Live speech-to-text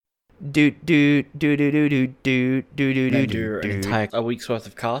Then do an entire a week's worth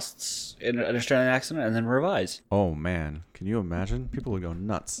of casts in an Australian accent and then revise. Oh man, can you imagine? People would go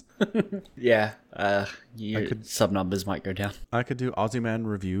nuts. Yeah, sub numbers might go down. I could do Aussie Man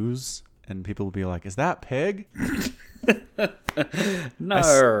reviews, and people would be like, "Is that Pig?"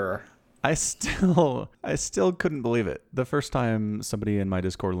 No. I still couldn't believe it. The first time somebody in my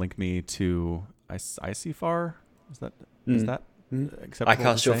Discord linked me to ICFAR, is that acceptable? I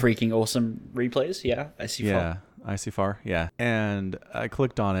cast your freaking awesome replays. Yeah, ICFAR. Yeah, ICFAR. Yeah, and I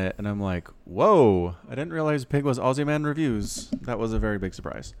clicked on it, and I'm like, "Whoa! I didn't realize Pig was Aussie Man reviews." That was a very big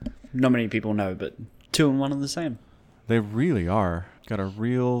surprise. Not many people know, but 2 and 1 are the same. They really are. Got a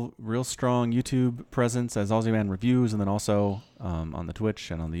real strong YouTube presence as Aussie Man Reviews, and then also on the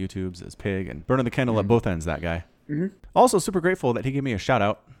Twitch and on the YouTubes as Pig, and burning the candle at both ends, that guy. Mm-hmm. Also super grateful that he gave me a shout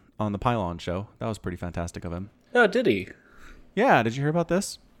out on the Pylon show. That was pretty fantastic of him. Oh, did he? Yeah, did you hear about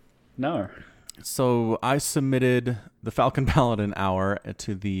this? No. So I submitted the Falcon Paladin Hour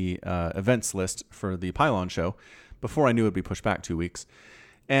to the events list for the Pylon show before I knew it would be pushed back 2 weeks.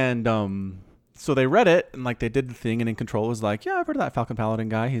 And so they read it, and like they did the thing, and In Control was like, "Yeah, I've heard of that Falcon Paladin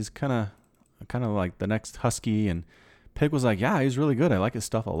guy. He's kind of like the next Husky." And Pig was like, "Yeah, he's really good. I like his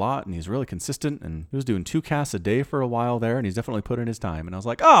stuff a lot, and he's really consistent. And he was doing 2 casts a day for a while there, and he's definitely put in his time." And I was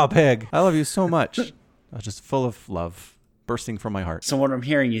like, "Oh, Pig, I love you so much." I was just full of love, bursting from my heart. So what I'm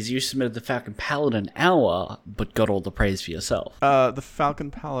hearing is you submitted the Falcon Paladin Hour, but got all the praise for yourself. The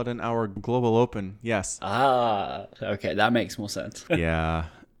Falcon Paladin Hour Global Open, yes. Ah, okay, that makes more sense. Yeah.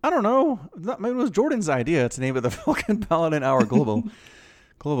 I don't know. It was Jordan's idea to name it the Falcon Paladin Hour Global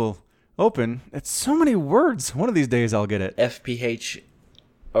Open. It's so many words. One of these days I'll get it. FPHO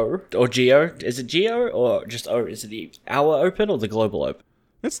or Geo? Is it Geo or just O? Is it the Hour Open or the Global Open?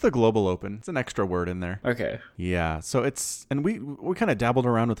 It's the Global Open. It's an extra word in there. Okay. Yeah. So and we kind of dabbled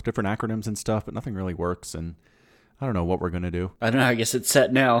around with different acronyms and stuff, but nothing really works. And I don't know what we're going to do. I don't know. I guess it's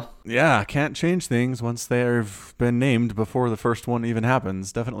set now. Yeah. Can't change things once they've been named before the first one even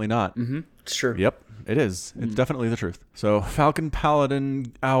happens. Definitely not. Mm-hmm. It's true. Yep. It is. It's definitely the truth. So Falcon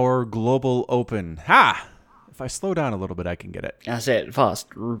Paladin Hour Global Open. Ha! If I slow down a little bit, I can get it. I say it fast.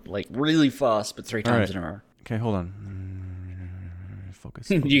 Like really fast, but 3 times in a row. Okay, hold on.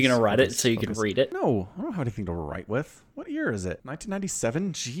 Focus. You're going to write it so you can read it? No, I don't have anything to write with. What year is it?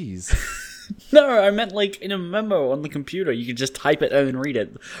 1997? Jeez. No, I meant like in a memo on the computer. You can just type it and then read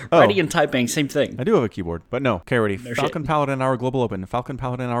it. Writing and typing, same thing. I do have a keyboard, but no. Okay, ready. No Falcon Paladin Hour Global Open. Falcon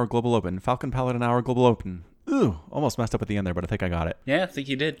Paladin Hour Global Open. Falcon Paladin Hour Global Open. Ooh, almost messed up at the end there, but I think I got it. Yeah, I think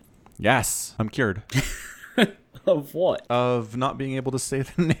you did. Yes, I'm cured. Of what? Of not being able to say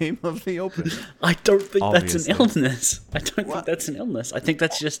the name of the open. I don't think that's an illness. I don't think that's an illness. I think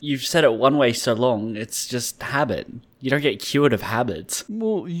that's just, you've said it one way so long, it's just habit. You don't get cured of habits.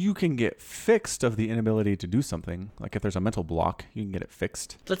 Well, you can get fixed of the inability to do something. Like if there's a mental block, you can get it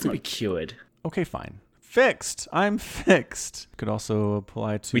fixed. That's not cured. Okay, fine. Fixed. I'm fixed. Could also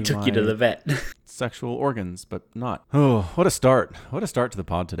apply to We took you to the vet. Sexual organs, but not. Oh, what a start. What a start to the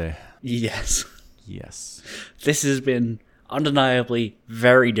pod today. Yes. Yes. This has been undeniably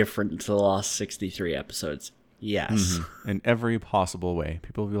very different to the last 63 episodes. Yes. Mm-hmm. In every possible way.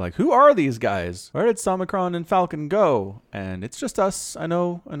 People will be like, who are these guys? Where did Samicron and Falcon go? And it's just us. I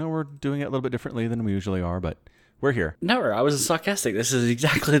know we're doing it a little bit differently than we usually are, but we're here. No, I was sarcastic. This is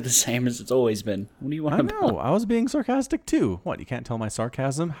exactly the same as it's always been. What do you want to know? I was being sarcastic too. What, you can't tell my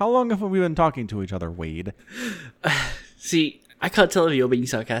sarcasm? How long have we been talking to each other, Wade? See, I can't tell if you're being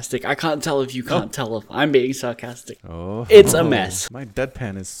sarcastic. I can't tell if you can't tell if I'm being sarcastic. Oh, it's a mess. My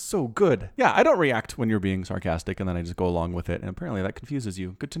deadpan is so good. Yeah, I don't react when you're being sarcastic, and then I just go along with it. And apparently that confuses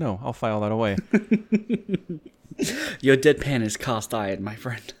you. Good to know. I'll file that away. Your deadpan is cast iron, my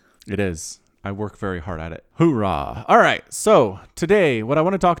friend. It is. I work very hard at it. Hoorah. All right. So today, what I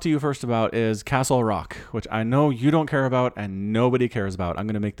want to talk to you first about is Castle Rock, which I know you don't care about and nobody cares about. I'm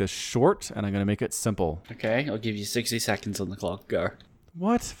going to make this short and I'm going to make it simple. Okay. I'll give you 60 seconds on the clock. Go.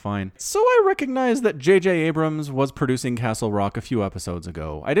 What? Fine. So I recognize that J.J. Abrams was producing Castle Rock a few episodes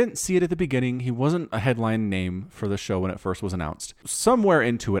ago. I didn't see it at the beginning. He wasn't a headline name for the show when it first was announced. Somewhere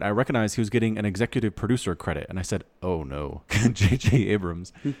into it, I recognized he was getting an executive producer credit, and I said, oh no. J.J.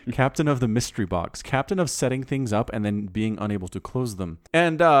 Abrams, captain of the mystery box, captain of setting things up and then being unable to close them.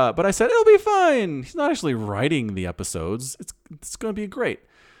 And, but I said, it'll be fine. He's not actually writing the episodes. It's going to be great.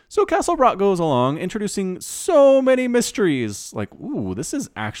 So Castle Rock goes along, introducing so many mysteries. Like, ooh, this is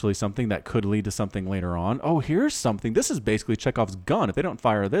actually something that could lead to something later on. Oh, here's something. This is basically Chekhov's gun. If they don't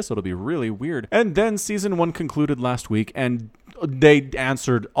fire this, it'll be really weird. And then season 1 concluded last week, and they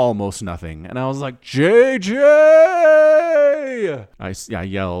answered almost nothing. And I was like, JJ! I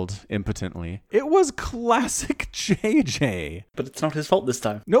yelled impotently. It was classic JJ. But it's not his fault this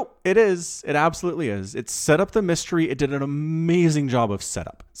time. Nope, it is. It absolutely is. It set up the mystery. It did an amazing job of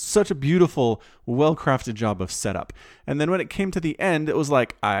setup. Such a beautiful, well-crafted job of setup. And then when it came to the end, it was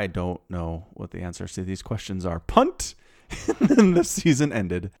like, I don't know what the answers to these questions are. Punt. And then the season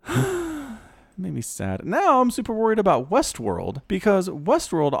ended. Made me sad. Now I'm super worried about Westworld because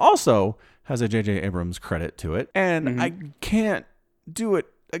Westworld also has a J.J. Abrams credit to it, and I can't do it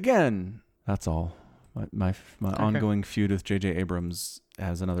again. That's all. My ongoing feud with J.J. Abrams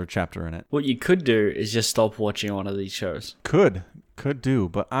has another chapter in it. What you could do is just stop watching one of these shows. Could do,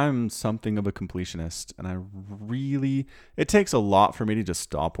 but I'm something of a completionist, and it takes a lot for me to just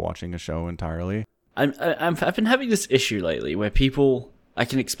stop watching a show entirely. I've been having this issue lately where people, I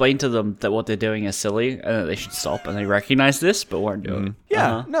can explain to them that what they're doing is silly and that they should stop, and they recognize this but won't do it.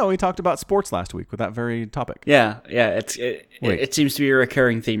 Yeah, no, we talked about sports last week with that very topic. Yeah, it seems to be a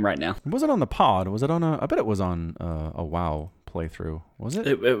recurring theme right now. Was it on the pod? Was it on I bet it was on a WoW playthrough. Was it?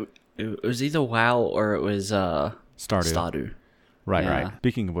 It was either WoW or it was Stardew. Right.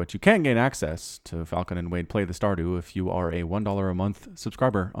 Speaking of which, you can gain access to Falcon and Wade Play the Stardew if you are a $1 a month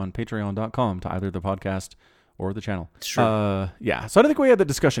subscriber on patreon.com to either the podcast or the channel. It's true. Yeah, so I don't think we had the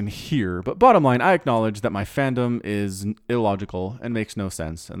discussion here, but bottom line, I acknowledge that my fandom is illogical and makes no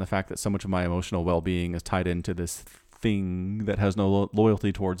sense, and the fact that so much of my emotional well-being is tied into this thing that has no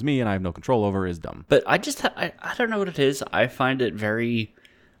loyalty towards me and I have no control over is dumb. But I don't know what it is. I find it very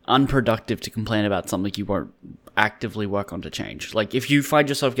unproductive to complain about something you won't actively work on to change. Like, if you find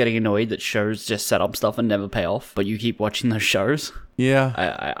yourself getting annoyed that shows just set up stuff and never pay off, but you keep watching those shows,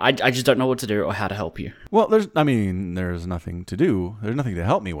 I just don't know what to do or how to help you. Well, there's nothing to do. There's nothing to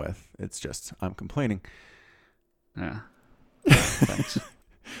help me with. It's just I'm complaining. Yeah. Thanks.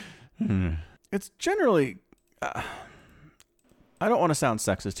 It's generally I don't want to sound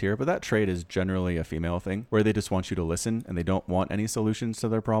sexist here, but that trait is generally a female thing where they just want you to listen and they don't want any solutions to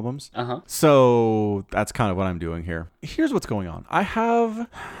their problems. So that's kind of what I'm doing here. Here's what's going on.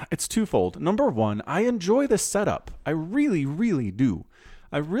 It's twofold. Number one, I enjoy the setup. I really, really do.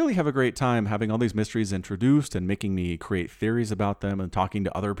 I really have a great time having all these mysteries introduced and making me create theories about them and talking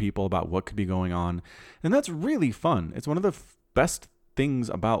to other people about what could be going on. And that's really fun. It's one of the best things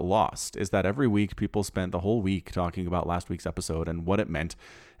about Lost is that every week people spent the whole week talking about last week's episode and what it meant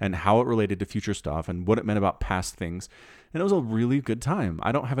and how it related to future stuff and what it meant about past things. And it was a really good time.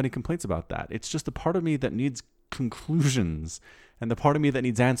 I don't have any complaints about that. It's just the part of me that needs conclusions and the part of me that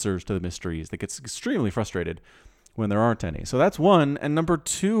needs answers to the mysteries that gets extremely frustrated when there aren't any. So that's one. And number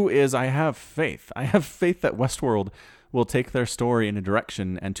two is I have faith. I have faith that Westworld will take their story in a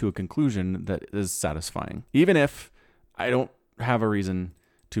direction and to a conclusion that is satisfying, even if I don't have a reason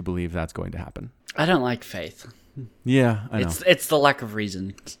to believe that's going to happen. I don't like faith. Yeah, I know. It's the lack of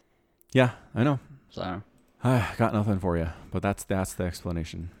reason. Yeah, I know. So I got nothing for you, but that's the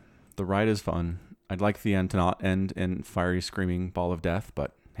explanation. The ride is fun. I'd like the end to not end in fiery screaming ball of death,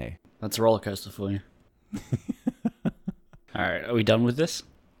 but hey. That's a roller coaster for you. All right, are we done with this?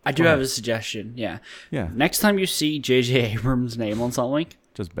 I do have a suggestion. Yeah. Next time you see J.J. Abrams' name on something,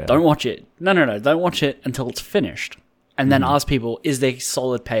 just bail. Don't watch it. No. Don't watch it until it's finished. And then ask people, is there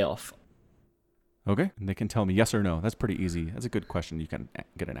solid payoff? Okay. And they can tell me yes or no. That's pretty easy. That's a good question you can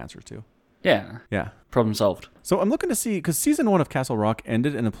get an answer to. Yeah. Problem solved. So I'm looking to see, because season 1 of Castle Rock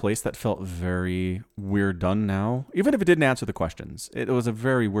ended in a place that felt very we're done now. Even if it didn't answer the questions. It was a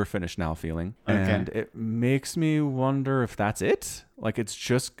very we're finished now feeling. Okay. And it makes me wonder if that's it. Like it's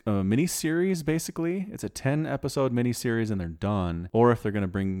just a mini-series, basically. It's a 10-episode mini-series and they're done. Or if they're going to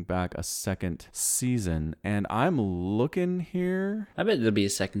bring back a second season. And I'm looking here. I bet there'll be a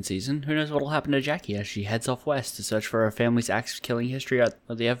second season. Who knows what'll happen to Jackie as she heads off west to search for her family's axe-killing history at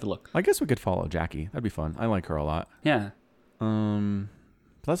the Overlook. I guess we could follow Jackie. That'd be fun. I like her a lot. Yeah.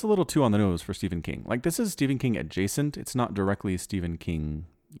 That's a little too on the nose for Stephen King. Like, this is Stephen King adjacent. It's not directly Stephen King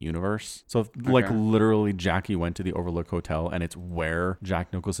universe. So if like literally Jackie went to the Overlook Hotel and it's where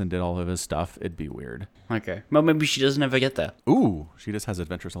Jack Nicholson did all of his stuff, it'd be weird. Okay. Well, maybe she doesn't ever get there. Ooh, she just has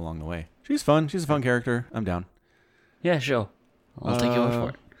adventures along the way. She's fun. She's a fun character. I'm down. Yeah, sure. I'll take your word for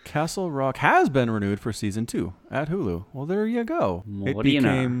it. Castle Rock has been renewed for season 2 at Hulu. Well, there you go. Well, it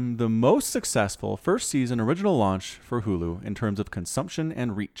became the most successful first season original launch for Hulu in terms of consumption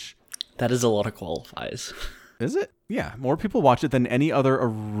and reach. That is a lot of qualifiers. Is it? Yeah, more people watch it than any other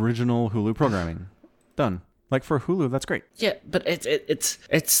original Hulu programming. Done. Like for Hulu, that's great. Yeah, but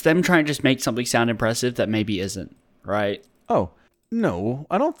it's them trying to just make something sound impressive that maybe isn't, right? Oh, No,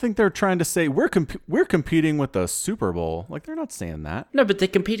 I don't think they're trying to say we're competing with the Super Bowl. Like, they're not saying that. No, but they're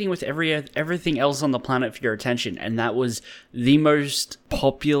competing with everything else on the planet for your attention, and that was the most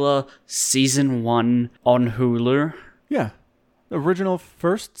popular season 1 on Hulu. Yeah.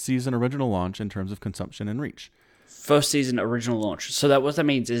 First season original launch in terms of consumption and reach. First season original launch. So what that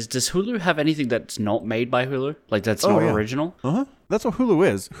means is, does Hulu have anything that's not made by Hulu? Like, that's not original? Uh-huh. That's what Hulu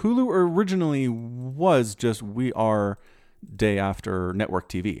is. Hulu originally was just We Are day after network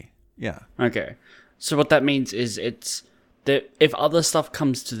TV. Yeah. Okay. So what that means is it's that if other stuff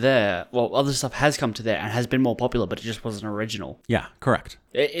comes to there, well, other stuff has come to there and has been more popular, but it just wasn't original. Yeah, correct.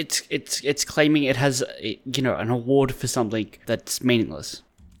 It's claiming it has, an award for something that's meaningless.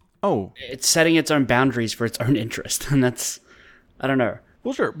 Oh. It's setting its own boundaries for its own interest, and that's, I don't know.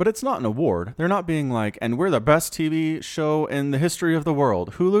 Well, sure, but it's not an award. They're not being like, and we're the best TV show in the history of the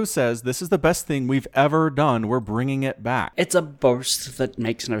world. Hulu says this is the best thing we've ever done. We're bringing it back. It's a boast that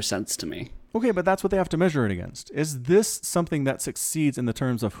makes no sense to me. Okay, but that's what they have to measure it against. Is this something that succeeds in the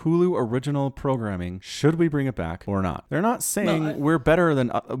terms of Hulu original programming? Should we bring it back or not? They're not saying we're better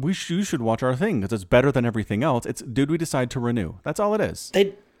than you should watch our thing because it's better than everything else. It's did we decide to renew? That's all it is.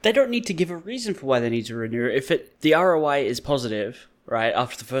 They don't need to give a reason for why they need to renew. If the ROI is positive, right,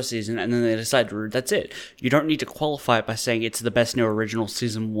 after the first season, and then they decide to renew, that's it. You don't need to qualify it by saying it's the best new original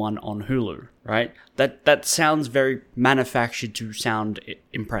season 1 on Hulu, right? That sounds very manufactured to sound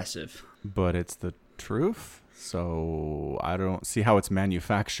impressive. But it's the truth, so I don't see how it's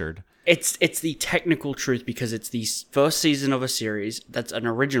manufactured. It's the technical truth because it's the first season of a series that's an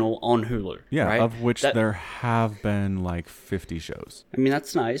original on Hulu. Yeah, right? Of which there have been like 50 shows. I mean,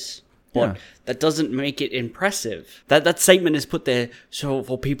 that's nice. But that doesn't make it impressive. That statement is put there so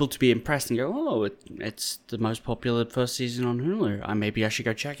for people to be impressed and go, oh, it's the most popular first season on Hulu. Maybe I should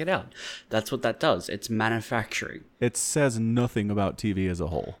go check it out. That's what that does. It's manufacturing. It says nothing about TV as a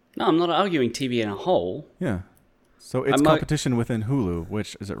whole. No, I'm not arguing TV in a whole. Yeah. So it's competition within Hulu,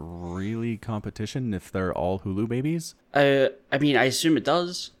 which is it really competition if they're all Hulu babies? I mean, I assume it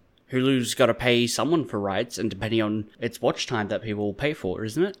does. Hulu's got to pay someone for rights, and depending on its watch time that people will pay for,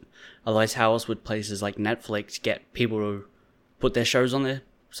 isn't it? Otherwise, how else would places like Netflix get people to put their shows on their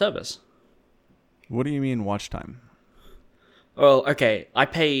service? What do you mean watch time? Well, okay, I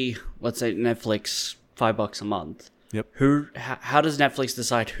pay, let's say, Netflix $5 a month. Yep. How does Netflix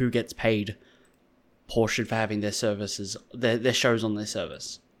decide who gets paid portion for having their services, their shows on their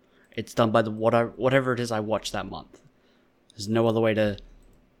service? It's done by whatever it is I watch that month. There's no other way to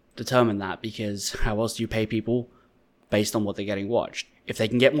determine that, because how else do you pay people based on what they're getting watched? If they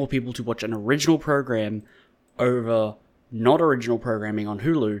can get more people to watch an original program over not original programming on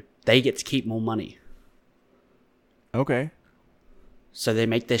Hulu, they get to keep more money. Okay. So they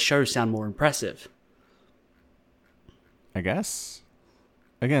make their show sound more impressive. I guess.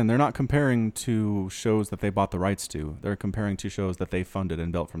 Again, they're not comparing to shows that they bought the rights to. They're comparing to shows that they funded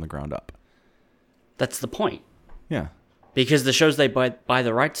and built from the ground up. That's the point. Yeah. Because the shows they buy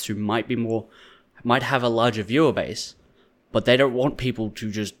the rights to might have a larger viewer base, but they don't want people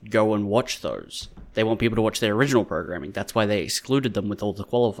to just go and watch those. They want people to watch their original programming. That's why they excluded them with all the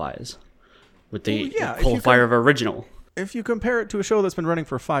qualifiers. With the qualifier of original. If you compare it to a show that's been running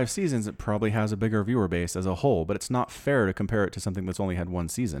for 5 seasons, it probably has a bigger viewer base as a whole, but it's not fair to compare it to something that's only had 1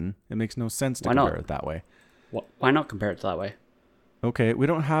 season. It makes no sense to compare it that way. Why not compare it to that way? Okay, we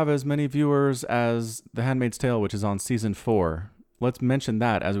don't have as many viewers as The Handmaid's Tale, which is on season 4. Let's mention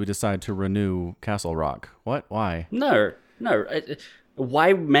that as we decide to renew Castle Rock. What? Why? No.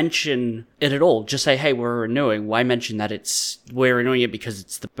 Why mention it at all? Just say, hey, we're renewing. Why mention that we're renewing it because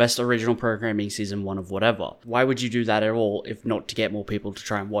it's the best original programming season 1 of whatever? Why would you do that at all if not to get more people to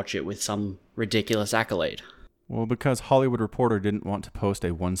try and watch it with some ridiculous accolade? Well, because Hollywood Reporter didn't want to post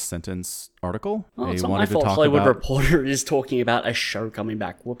a 1-sentence article. Oh, it's not my fault Hollywood Reporter is talking about a show coming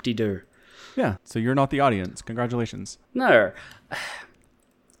back. Whoop-de-doo. Yeah, so you're not the audience. Congratulations. No.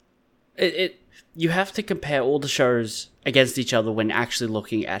 You have to compare all the shows against each other when actually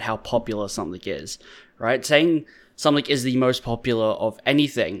looking at how popular something is, right? Saying something is the most popular of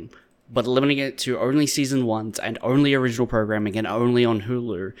anything, but limiting it to only season 1s and only original programming and only on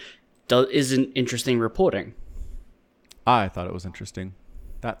Hulu isn't interesting reporting. I thought it was interesting.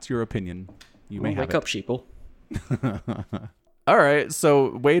 That's your opinion. You may have wake up, sheeple. All right,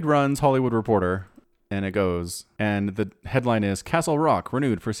 so Wade runs Hollywood Reporter. And it goes, and the headline is Castle Rock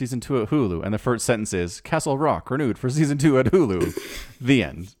renewed for season 2 at Hulu. And the first sentence is Castle Rock renewed for season 2 at Hulu. The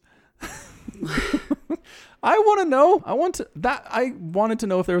end. I want to know. I wanted to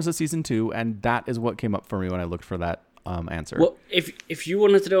know if there was a season 2, and that is what came up for me when I looked for that answer. Well, if you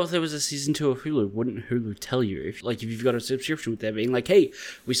wanted to know if there was a season 2 of Hulu, wouldn't Hulu tell you? If you've got a subscription with them being like, hey,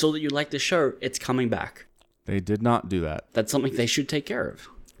 we saw that you like the show, it's coming back. They did not do that. That's something they should take care of.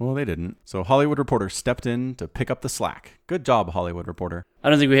 Well, they didn't. So Hollywood Reporter stepped in to pick up the slack. Good job, Hollywood Reporter.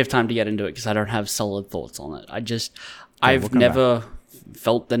 I don't think we have time to get into it because I don't have solid thoughts on it. I've never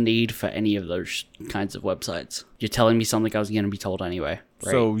felt the need for any of those kinds of websites. You're telling me something I was going to be told anyway.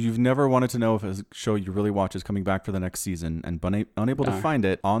 Right? So you've never wanted to know if a show you really watch is coming back for the next season and been unable to find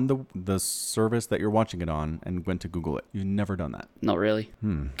it on the service that you're watching it on and went to Google it. You've never done that. Not really.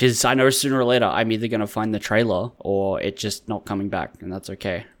 Because I know sooner or later I'm either going to find the trailer or it's just not coming back, and that's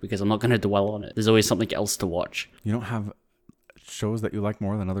okay because I'm not going to dwell on it. There's always something else to watch. You don't have shows that you like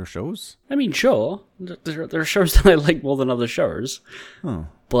more than other shows? I mean, sure, there are shows that I like more than other shows,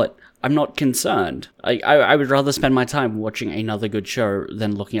 but I'm not concerned. I would rather spend my time watching another good show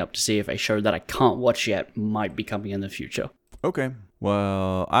than looking up to see if a show that I can't watch yet might be coming in the future. Okay.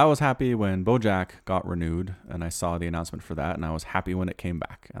 Well, I was happy when BoJack got renewed, and I saw the announcement for that, and I was happy when it came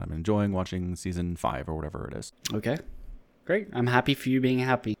back, and I'm enjoying watching season 5 or whatever it is. Okay, great. I'm happy for you being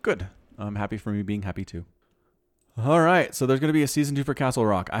happy. Good. I'm happy for me being happy too. All right, so there's going to be a season 2 for Castle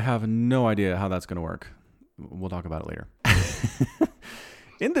Rock. I have no idea how that's going to work. We'll talk about it later.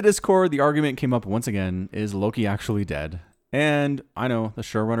 In the Discord, the argument came up once again, is Loki actually dead? And I know the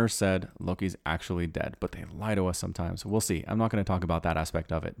showrunners said Loki's actually dead, but they lie to us sometimes. We'll see. I'm not going to talk about that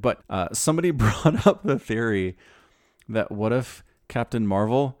aspect of it. But somebody brought up the theory that what if Captain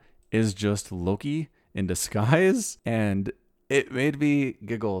Marvel is just Loki in disguise? And it made me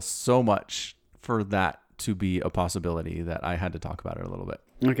giggle so much for that to be a possibility that I had to talk about it a little bit.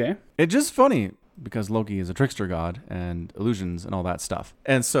 Okay. It's just funny because Loki is a trickster god and illusions and all that stuff.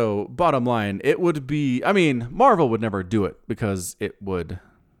 And so bottom line, it would be, I mean, Marvel would never do it because it would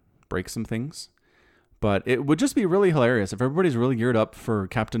break some things, but it would just be really hilarious if everybody's really geared up for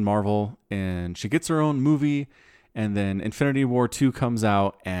Captain Marvel and she gets her own movie and then Infinity War 2 comes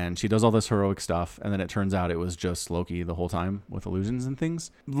out and she does all this heroic stuff and then it turns out it was just Loki the whole time with illusions and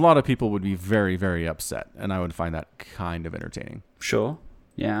things. A lot of people would be very, very upset, and I would find that kind of entertaining. Sure.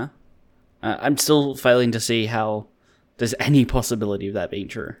 Yeah. I'm still failing to see how there's any possibility of that being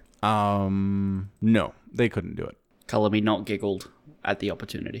true. No, they couldn't do it. Color me not giggled at the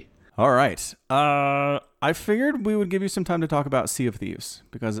opportunity. All right. I figured we would give you some time to talk about Sea of Thieves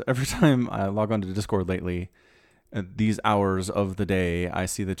because every time I log onto Discord lately, at these hours of the day, I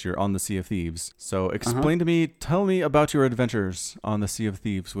see that you're on the Sea of Thieves. So explain to me, tell me about your adventures on the Sea of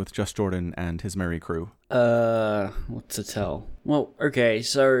Thieves with Just Jordan and his merry crew. What to tell? Well, okay,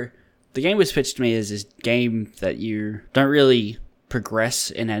 so the game was pitched to me as this game that you don't really progress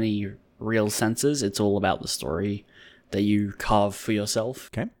in any real senses. It's all about the story that you carve for yourself.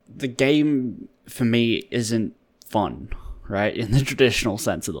 Okay. The game, for me, isn't fun, right? In the traditional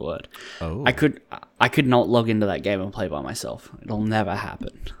sense of the word. Oh. I could not log into that game and play by myself. It'll never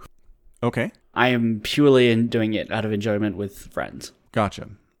happen. Okay. I am purely doing it out of enjoyment with friends. Gotcha.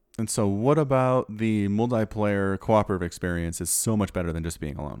 And so what about the multiplayer cooperative experience is so much better than just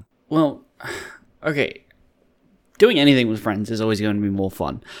being alone? Well, okay. Doing anything with friends is always going to be more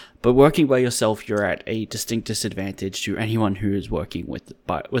fun, but working by yourself, you're at a distinct disadvantage to anyone who is working with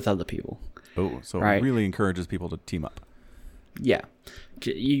other people. Oh, so right? It really encourages people to team up. Yeah.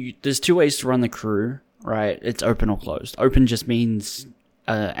 There's 2 ways to run the crew, right? It's open or closed. Open just means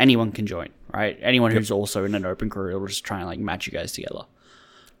anyone can join, right? Anyone who's also in an open crew will just try and match you guys together.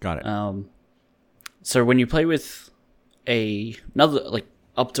 Got it. So when you play with another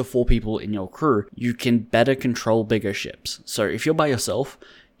up to 4 people in your crew, you can better control bigger ships. So if you're by yourself,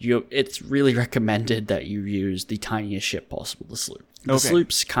 it's really recommended that you use the tiniest ship possible, the sloop. The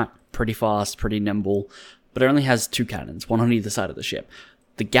sloop's pretty fast, pretty nimble, but it only has 2 cannons, one on either side of the ship.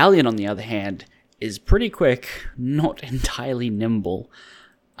 The galleon, on the other hand, is pretty quick, not entirely nimble,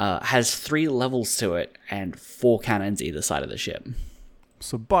 has 3 levels to it, and 4 cannons either side of the ship.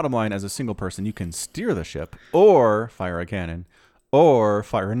 So bottom line, as a single person, you can steer the ship, or fire a cannon, or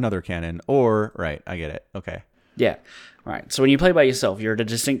fire another cannon, or... Right, I get it. Okay. Yeah. Right. So when you play by yourself, you're at a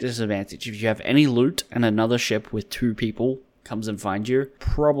distinct disadvantage. If you have any loot and another ship with 2 people comes and finds you,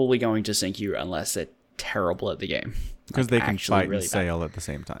 probably going to sink you unless they're terrible at the game. Because they can fight and sail at the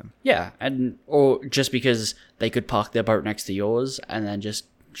same time. Yeah, or just because they could park their boat next to yours and then just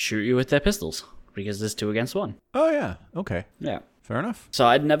shoot you with their pistols because there's 2 against 1. Oh yeah. Okay. Yeah. Fair enough. So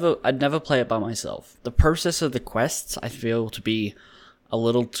I'd never play it by myself. The process of the quests I feel to be a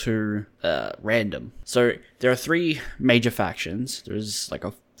little too random. So there are 3 major factions. There's a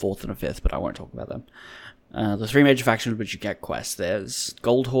 4th and a 5th, but I won't talk about them. The 3 major factions which you get quests. There's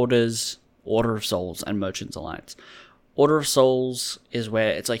Gold Hoarders, Order of Souls, and Merchants Alliance. Order of Souls is where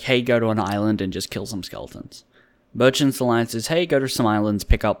it's like, hey, go to an island and just kill some skeletons. Merchants Alliance is, hey, go to some islands,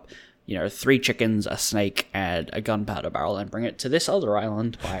 pick up, 3 chickens, a snake, and a gunpowder barrel, and bring it to this other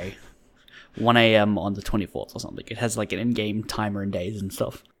island by 1 a.m. on the 24th or something. It has like an in-game timer and days and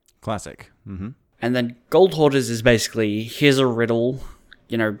stuff. Classic. Mm-hmm. And then Gold Hoarders is basically, here's a riddle,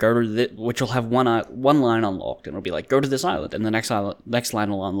 go to which will have one line unlocked, and it'll be like, go to this island, and the next line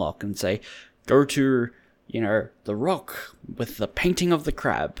will unlock and say, go to, the rock with the painting of the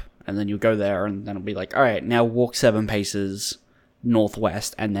crab. And then you'll go there, and then it'll be like, all right, now walk 7 paces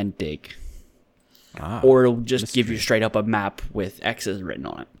northwest, and then dig. Or it'll just give you straight up a map with X's written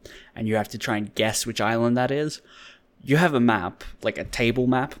on it. And you have to try and guess which island that is. You have a map, like a table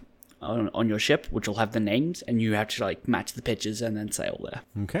map, on your ship, which will have the names, and you have to like match the pictures and then sail there.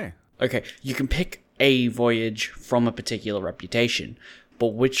 Okay, you can pick a voyage from a particular reputation,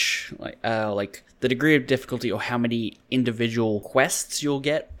 but which, like the degree of difficulty or how many individual quests you'll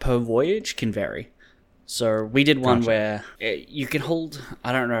get per voyage can vary. So we did one where you can hold,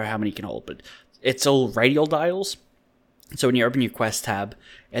 I don't know how many you can hold, but it's all radial dials. So when you open your quest tab,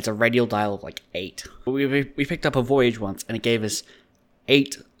 it's a radial dial of like 8. We picked up a voyage once, and it gave us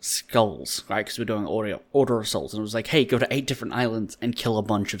 8 skulls, right? Because we're doing Order of Souls, and it was like, hey, go to 8 different islands and kill a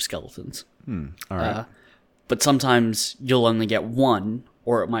bunch of skeletons. All right. But sometimes you'll only get 1,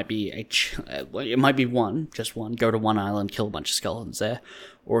 or it might be just one. Go to one island, kill a bunch of skeletons there,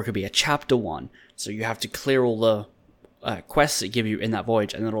 or it could be a chapter 1. So you have to clear all the quests that give you in that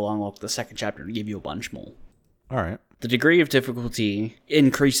voyage, and then it'll unlock the second chapter and give you a bunch more. All right. The degree of difficulty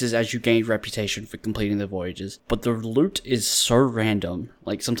increases as you gain reputation for completing the voyages, but the loot is so random.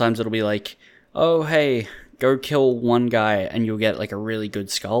 Like, sometimes it'll be like, oh, hey, go kill one guy, and you'll get, like, a really good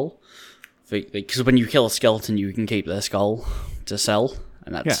skull. Because when you kill a skeleton, you can keep their skull to sell,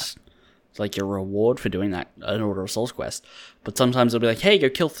 and that's like your reward for doing that, an Order of Souls quest. But sometimes it'll be like, hey, go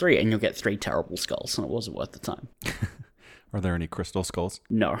kill 3, and you'll get 3 terrible skulls, and it wasn't worth the time. Are there any crystal skulls?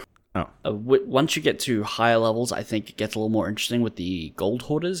 No. Oh. Once you get to higher levels, I think it gets a little more interesting with the Gold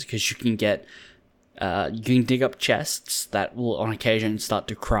Hoarders, because you can get, you can dig up chests that will on occasion start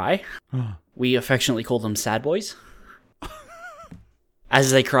to cry. We affectionately call them sad boys.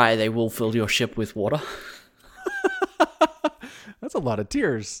 As they cry, they will fill your ship with water. That's a lot of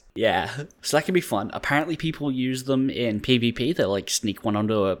tears. Yeah, so that can be fun. Apparently people use them in PvP. They like sneak one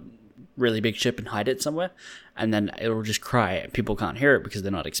onto a really big ship and hide it somewhere, and then it'll just cry, and people can't hear it because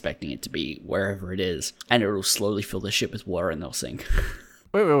they're not expecting it to be wherever it is, and it'll slowly fill the ship with water and they'll sink.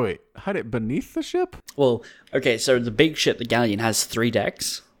 Wait. Hide it beneath the ship? Well, okay, so the big ship, the galleon, has 3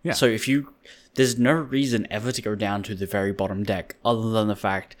 decks. Yeah. So there's no reason ever to go down to the very bottom deck, other than the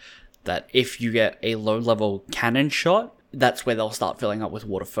fact that if you get a low-level cannon shot, that's where they'll start filling up with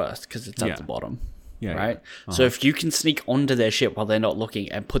water first, because it's at the bottom. Yeah, right? Yeah. So if you can sneak onto their ship while they're not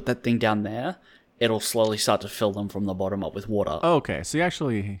looking and put that thing down there, it'll slowly start to fill them from the bottom up with water. Okay, so you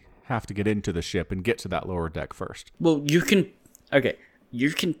actually have to get into the ship and get to that lower deck first. Well, you can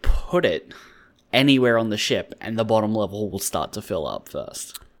put it anywhere on the ship, and the bottom level will start to fill up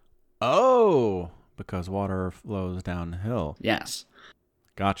first. Oh, because water flows downhill. Yes.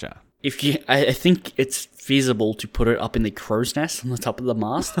 Gotcha. I think it's feasible to put it up in the crow's nest on the top of the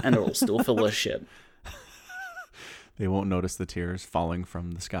mast, and it'll still fill the ship. They won't notice the tears falling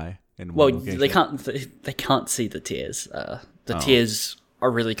from the sky. They can't see the tears. The tears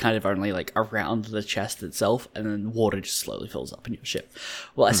are really kind of only like around the chest itself, and then water just slowly fills up in your ship.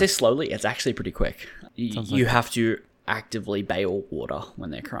 Well, I say slowly, it's actually pretty quick. You have to actively bail water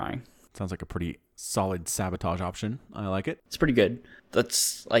when they're crying. Sounds like a pretty solid sabotage option. I like it. It's pretty good.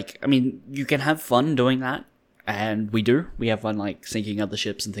 That's like, I mean, you can have fun doing that, and we do. We have fun like sinking other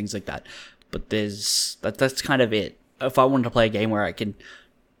ships and things like that. But that's kind of it. If I wanted to play a game where I can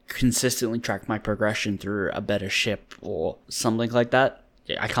consistently track my progression through a better ship or something like that,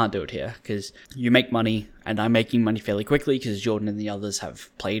 I can't do it here, because you make money, and I'm making money fairly quickly because Jordan and the others have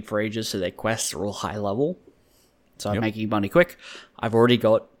played for ages, so their quests are all high level. So I'm making money quick. I've already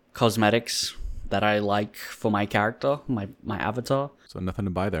got cosmetics that I like for my character, my avatar. So nothing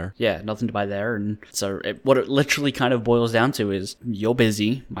to buy there. Yeah, nothing to buy there. And so what it literally kind of boils down to is you're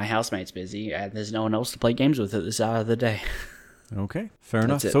busy, my housemate's busy, and there's no one else to play games with at this hour of the day. Okay, fair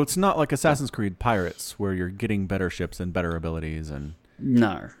enough. So it's not like Assassin's Creed Pirates where you're getting better ships and better abilities and...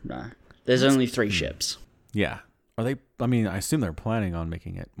 No. There's only 3 ships. Yeah. Are they... I mean, I assume they're planning on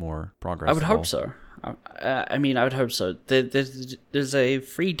making it more progressive. I would hope so. I would hope so. There's a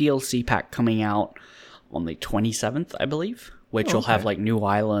free DLC pack coming out on the 27th, I believe, which will have like new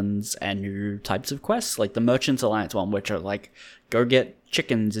islands and new types of quests, like the Merchants Alliance one, which are like go get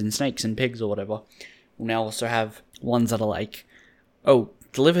chickens and snakes and pigs or whatever. We'll now also have ones that are like, oh,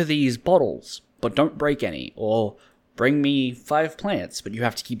 deliver these bottles, but don't break any, or bring me 5 plants, but you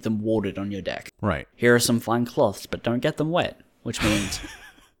have to keep them watered on your deck. Right. Here are some fine cloths, but don't get them wet, which means...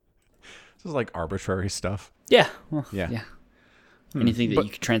 This is like arbitrary stuff. yeah. Well, Yeah. yeah. Anything that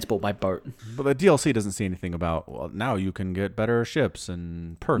you can transport by boat. But the DLC doesn't say anything about, well, now you can get better ships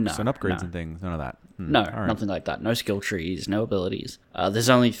and perks and upgrades and things. None of that. No, All right. nothing like that. No skill trees, no abilities. There's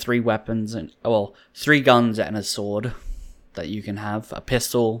only 3 weapons, 3 guns and a sword that you can have. A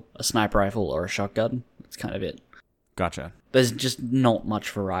pistol, a sniper rifle, or a shotgun. That's kind of it. Gotcha. There's just not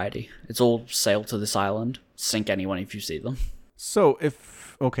much variety. It's all sail to this island, sink anyone if you see them. So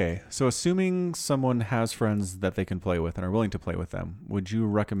so assuming someone has friends that they can play with and are willing to play with them, would you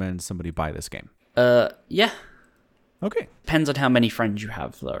recommend somebody buy this game? Yeah. Okay. Depends on how many friends you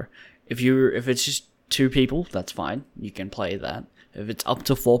have, though. If it's just 2 people, that's fine. You can play that. If it's up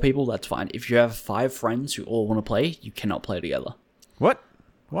to 4 people, that's fine. If you have 5 friends who all want to play, you cannot play together. What?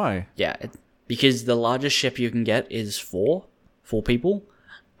 Why? Yeah, because the largest ship you can get is 4 people,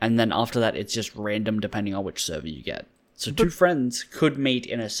 and then after that, it's just random depending on which server you get. So 2 friends could meet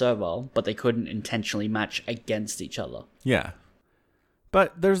in a server, but they couldn't intentionally match against each other. Yeah.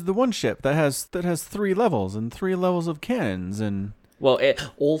 But there's the one ship that has 3 levels and 3 levels of cannons and... Well,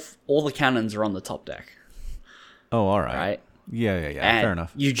 all the cannons are on the top deck. Oh, all right. Right? Yeah. And Fair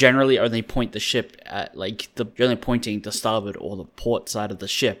enough. you generally only point the ship at, you're only pointing the starboard or the port side of the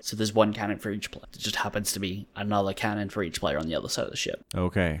ship, so there's 1 cannon for each player. It just happens to be another cannon for each player on the other side of the ship.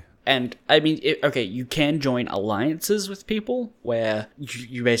 Okay. And, I mean, you can join alliances with people where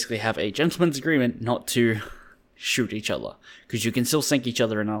you basically have a gentleman's agreement not to shoot each other, because you can still sink each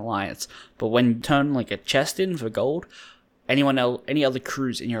other in an alliance. But when you turn, a chest in for gold, any other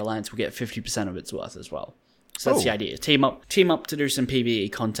crews in your alliance will get 50% of its worth as well. So that's the idea. Team up to do some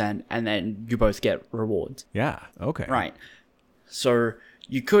PvE content, and then you both get rewards. Yeah, okay. Right. So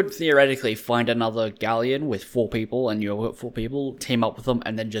you could theoretically find another galleon with 4 people, and you're with 4 people, team up with them,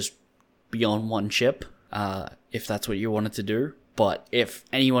 and then just be on one ship, if that's what you wanted to do. But if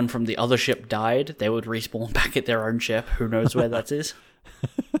anyone from the other ship died, they would respawn back at their own ship. Who knows where that is?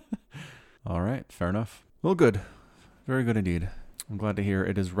 All right, fair enough. Well, good. Very good indeed. I'm glad to hear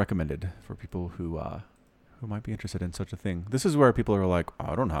it is recommended for people who might be interested in such a thing. This is where people are like,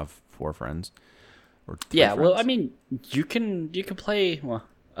 oh, I don't have 4 friends. Or 3 Yeah, friends. well, I mean, you can play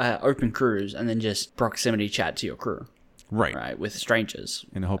open crews and then just proximity chat to your crew, right, with strangers.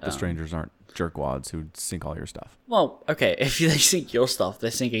 And I hope the strangers aren't jerkwads who sink all your stuff. Well, okay, if they sink your stuff,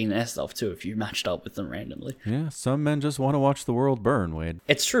 they're sinking their stuff too if you matched up with them randomly. Yeah, some men just want to watch the world burn, Wade.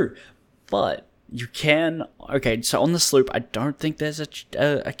 It's true, but you can... Okay, so on the sloop, I don't think there's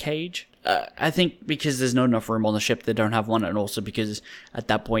a cage. I think because there's not enough room on the ship, they don't have one, and also because at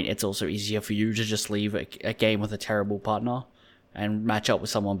that point it's also easier for you to just leave a game with a terrible partner and match up with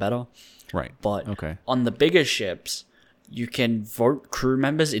someone better. Right. But okay. On the bigger ships, you can vote crew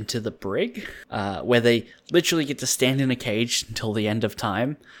members into the brig, where they literally get to stand in a cage until the end of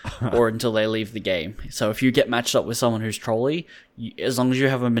time, or until they leave the game. So if you get matched up with someone who's trolly, as long as you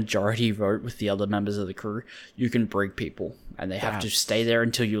have a majority vote with the other members of the crew, you can brig people, and they have to stay there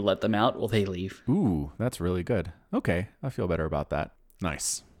until you let them out or they leave. Ooh, that's really good. Okay, I feel better about that.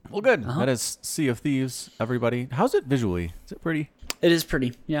 Nice. Well, good. That is Sea of Thieves, everybody. How's it visually? Is it pretty? It is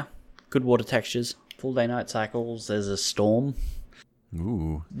pretty, yeah. Good water textures. Full day night cycles. There's a storm.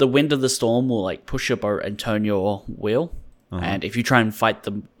 Ooh. The wind of the storm will push your boat and turn your wheel. And if you try and fight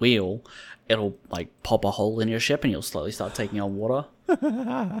the wheel, it'll pop a hole in your ship and you'll slowly start taking on water.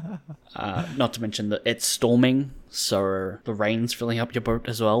 Not to mention that it's storming, so the rain's filling up your boat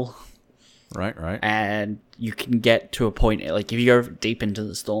as well. Right. And you can get to a point, if you go deep into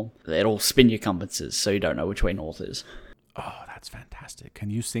the storm, it'll spin your compasses so you don't know which way north is. Oh, that's fantastic. Can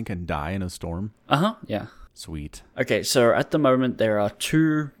you sink and die in a storm? Yeah. Sweet. Okay, so at the moment there are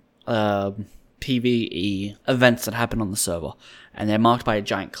 2 PvE events that happen on the server, and they're marked by a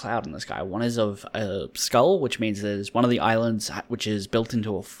giant cloud in the sky. One is of a skull, which means there's one of the islands which is built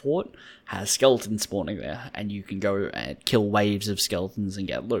into a fort, has skeletons spawning there, and you can go and kill waves of skeletons and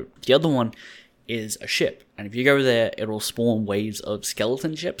get loot. The other one is a ship, and if you go there, it'll spawn waves of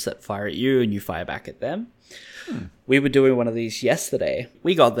skeleton ships that fire at you, and you fire back at them. We were doing one of these yesterday.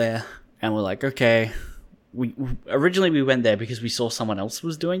 We got there, and we're like, okay... We originally went there because we saw someone else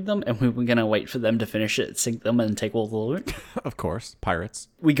was doing them, and we were going to wait for them to finish it, sink them, and take all the loot. Of course. Pirates.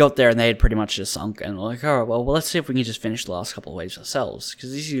 We got there, and they had pretty much just sunk, and we're like, oh, well, let's see if we can just finish the last couple of waves ourselves,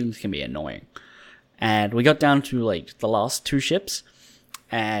 because these things can be annoying. And we got down to, the last 2 ships,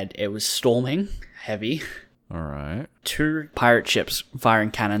 and it was storming, heavy. All right. 2 pirate ships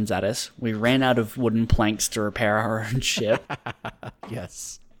firing cannons at us. We ran out of wooden planks to repair our own ship.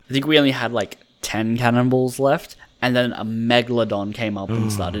 Yes. I think we only had like 10 cannonballs left, and then a megalodon came up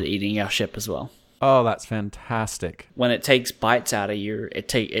and started eating our ship as well. Oh, that's fantastic. When it takes bites out of you,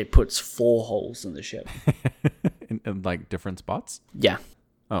 it puts 4 holes in the ship. in like different spots? Yeah.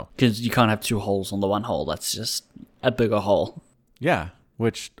 Oh. Because you can't have 2 holes on the one hole. That's just a bigger hole. Yeah.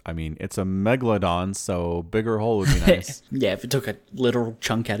 Which, I mean, it's a megalodon, so bigger hole would be nice. Yeah, if it took a literal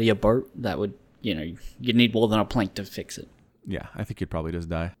chunk out of your boat, that would, you'd need more than a plank to fix it. Yeah, I think you'd probably just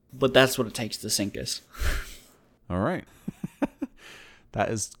die. But that's what it takes to sink us. All right. That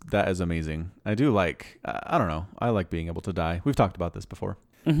is amazing. I do like, I don't know, I like being able to die. We've talked about this before.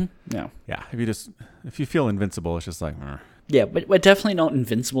 Mm-hmm. Yeah. Yeah, if you feel invincible, it's just like, Yeah, but we're definitely not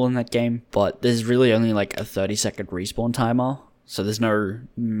invincible in that game, but there's really only like a 30-second respawn timer, so there's no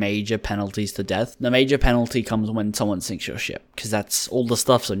major penalties to death. The major penalty comes when someone sinks your ship, because that's all the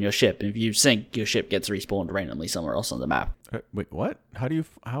stuff's on your ship. If you sink, your ship gets respawned randomly somewhere else on the map. Wait, what?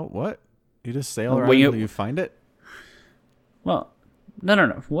 What? You just sail around when until you find it? Well,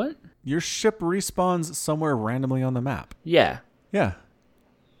 no. What? Your ship respawns somewhere randomly on the map. Yeah. Yeah.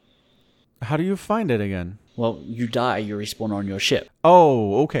 How do you find it again? Well, you die, you respawn on your ship.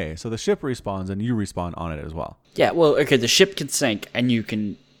 Oh, okay. So the ship respawns and you respawn on it as well. Yeah, well, okay, the ship can sink and you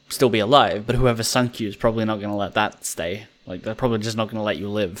can still be alive, but whoever sunk you is probably not going to let that stay. Like, they're probably just not going to let you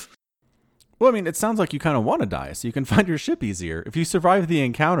live. Well, I mean, it sounds like you kind of want to die, so you can find your ship easier. If you survive the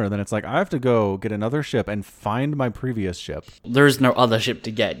encounter, then it's like, I have to go get another ship and find my previous ship. There is no other ship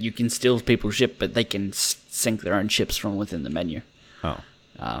to get. You can steal people's ship, but they can sink their own ships from within the menu. Oh.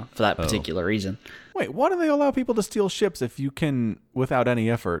 For that particular reason. Wait, why do they allow people to steal ships if you can, without any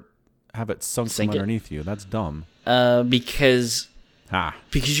effort, have it sink from underneath you? That's dumb. Because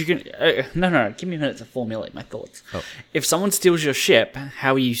you can... No, give me a minute to formulate my thoughts. Oh. If someone steals your ship,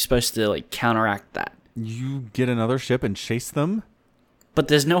 how are you supposed to counteract that? You get another ship and chase them? But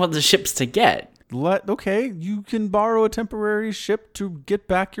there's no other ships to get. Okay, you can borrow a temporary ship to get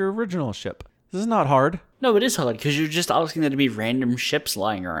back your original ship. This is not hard. No, it is hard, because you're just asking there to be random ships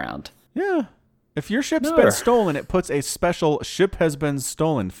lying around. Yeah. If your ship's been stolen, it puts a special ship has been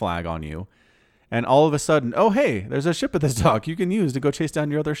stolen flag on you. And all of a sudden, oh, hey, there's a ship at this dock you can use to go chase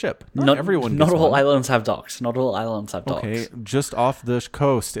down your other ship. Not everyone gets Not all one. islands have docks. Not all islands have docks. Okay, just off the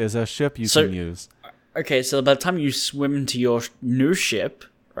coast is a ship you can use. Okay, so by the time you swim to your new ship,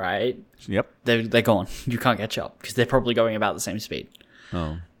 right? Yep. They're gone. You can't catch up, because they're probably going about the same speed.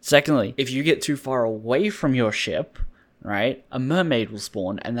 Oh. Secondly, if you get too far away from your ship, right, a mermaid will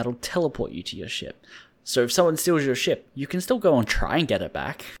spawn and that'll teleport you to your ship. So if someone steals your ship, you can still go and try and get it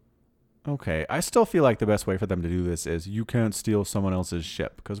back. Okay, I still feel like the best way for them to do this is you can't steal someone else's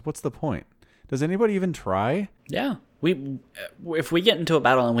ship, because what's the point? Does anybody even try? Yeah. If we get into a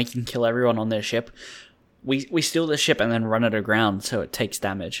battle and we can kill everyone on their ship, we steal the ship and then run it aground so it takes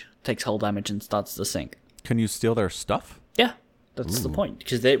damage, takes hull damage and starts to sink. Can you steal their stuff? Yeah. That's the point,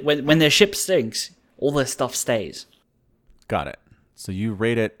 because when their ship sinks, all their stuff stays. Got it. So you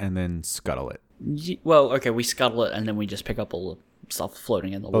raid it and then scuttle it. Well, okay, we scuttle it and then we just pick up all the stuff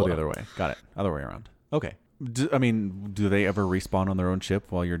floating in the water. Oh, the other way. Got it. Other way around. Okay. Do they ever respawn on their own ship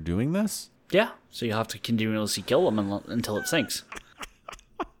while you're doing this? Yeah, so you have to continuously kill them until it sinks.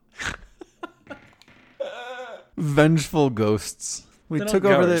 Vengeful ghosts. We took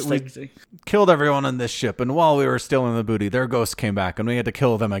over we killed everyone on this ship, and while we were stealing the booty, their ghosts came back, and we had to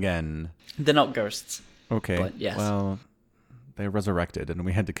kill them again. They're not ghosts. Okay. But yes. Well, they resurrected, and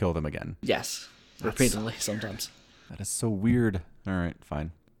we had to kill them again. Yes. Repeatedly, sometimes. That is so weird. All right,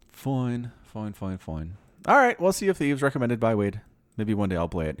 fine. Fine. All right, we'll see if Thieves recommended by Wade. Maybe one day I'll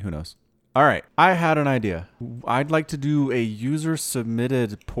play it. Who knows? All right, I had an idea. I'd like to do a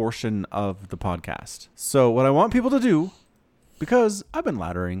user-submitted portion of the podcast. So what I want people to do, because I've been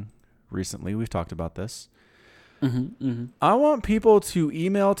laddering recently, we've talked about this. I want people to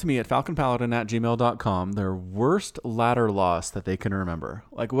email to me at falconpaladin@gmail.com their worst ladder loss that they can remember.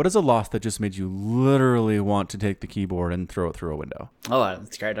 Like, what is a loss that just made you literally want to take the keyboard and throw it through a window? Oh,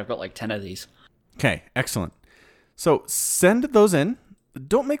 that's great. I've got like 10 of these. Okay, excellent. So send those in.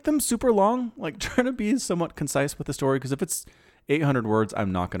 Don't make them super long. Like, try to be somewhat concise with the story, because if it's 800 words,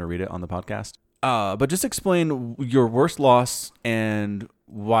 I'm not going to read it on the podcast. But just explain your worst loss and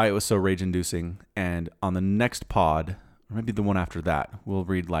why it was so rage-inducing. And on the next pod, or maybe the one after that, we'll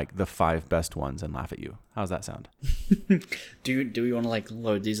read like the 5 best ones and laugh at you. How's that sound? Do we want to like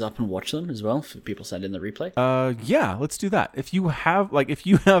load these up and watch them as well if people send in the replay? Yeah, let's do that. If you have a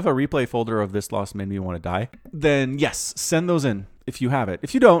replay folder of This Loss Made Me Want to Die, then yes, send those in. if you have it.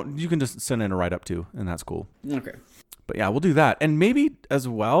 If you don't, you can just send in a write-up too, and that's cool. Okay. But yeah, we'll do that. And maybe as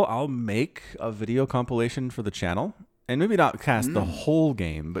well, I'll make a video compilation for the channel. And maybe not cast the whole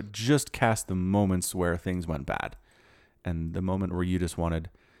game, but just cast the moments where things went bad. And the moment where you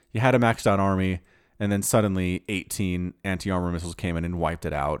had a maxed out army, and then suddenly 18 anti-armor missiles came in and wiped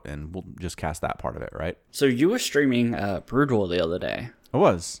it out, and we'll just cast that part of it, right? So you were streaming Brood War the other day. I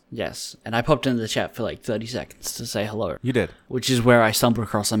was. Yes, and I popped into the chat for like 30 seconds to say hello. You did. Which is where I stumbled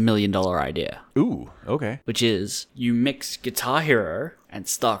across $1 million idea. Ooh, okay. Which is you mix Guitar Hero and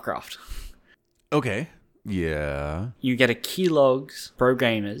StarCraft. Okay. Yeah. You get a Keylogs Pro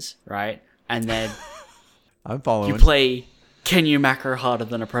Gamers, right? And then I'm following. you play Can You Macro Harder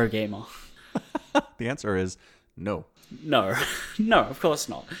Than a Pro Gamer? The answer is no. No, no, of course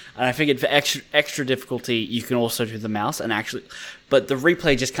not. And I figured for extra difficulty, you can also do the mouse and actually, but the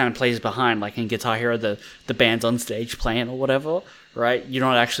replay just kind of plays behind, like in Guitar Hero, the band's on stage playing or whatever, right? You're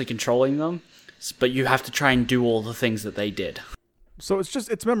not actually controlling them, but you have to try and do all the things that they did. So it's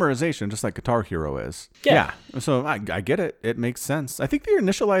memorization, just like Guitar Hero is. Yeah. So I get it. It makes sense. I think the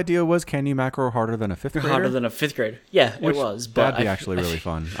initial idea was, can you macro harder than a fifth grader? Harder than a fifth grader. Yeah, it was. But that'd be actually really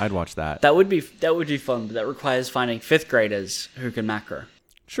fun. I'd watch that. That would be fun, but that requires finding fifth graders who can macro.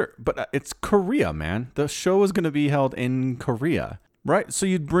 Sure, but it's Korea, man. The show is going to be held in Korea, right? So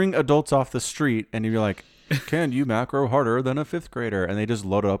you'd bring adults off the street, and you'd be like, can you macro harder than a fifth grader? And they just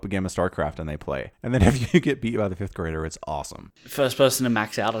load it up a game of StarCraft and they play. And then if you get beat by the fifth grader, it's awesome. First person to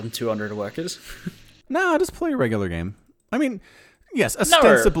max out on 200 workers. No, just play a regular game. I mean, yes,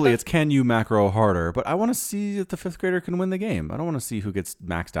 ostensibly it's can you macro harder, but I want to see if the fifth grader can win the game. I don't want to see who gets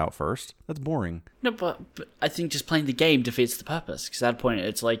maxed out first. That's boring. No, but I think just playing the game defeats the purpose. Because at that point,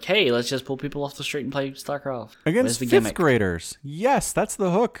 it's like, hey, let's just pull people off the street and play StarCraft. Against fifth graders. Yes, that's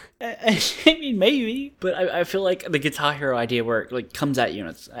the hook. I mean, maybe, but I feel like the Guitar Hero idea where it like comes at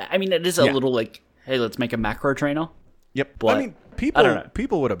units. I mean, it is a little like, hey, let's make a macro trainer. Yep. But I mean,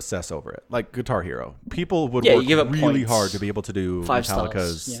 people would obsess over it, like Guitar Hero. People would work really points. hard to be able to do Five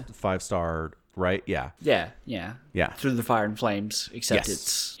Metallica's stars, 5-star, right? Yeah. Yeah. Through the Fire and Flames, except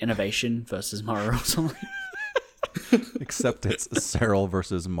it's innovation versus Mario or something. Except it's Cyril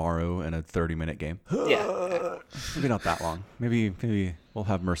versus Maru in a 30-minute game. Yeah. Maybe not that long. Maybe we'll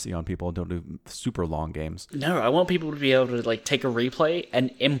have mercy on people. Don't do super long games. No, I want people to be able to like take a replay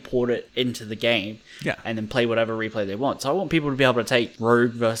and import it into the game. Yeah. And then play whatever replay they want. So I want people to be able to take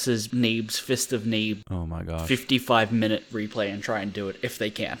Rogue versus Neeb's Fist of Neeb. Oh my gosh. 55-minute replay and try and do it if they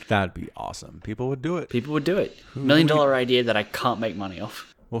can. That'd be awesome. People would do it. People would do it. $1 million idea that I can't make money off.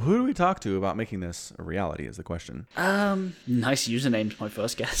 Well, who do we talk to about making this a reality is the question. Nice username's my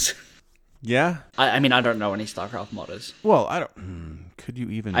first guess. Yeah? I mean, I don't know any StarCraft modders. Well, I don't... Could you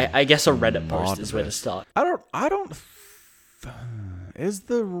even... I guess a Reddit post is where to start. I don't... Is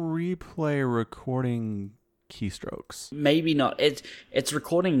the replay recording keystrokes? Maybe not. It's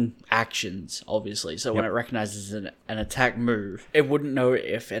recording actions, obviously. So when it recognizes an attack move, it wouldn't know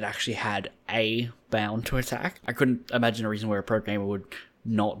if it actually had a bound to attack. I couldn't imagine a reason where a pro gamer would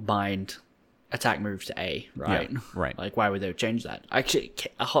not bind attack moves to A, right? Yeah, right. Like, why would they change that? Actually,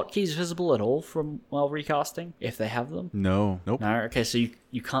 are hotkeys visible at all from while recasting, if they have them? No. Nope. No? Okay, so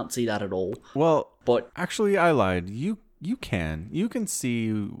you can't see that at all. Well, but actually, I lied. You can. You can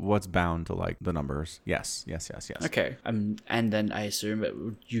see what's bound to, like, the numbers. Yes. Okay. And then I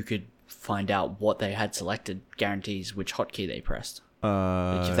assume you could find out what they had selected guarantees which hotkey they pressed.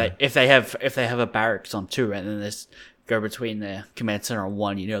 Like if they have a barracks on 2 and then there's go between the command center on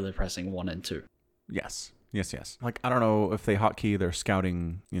 1, you know they're pressing 1 and 2. Yes. Like, I don't know if they hotkey their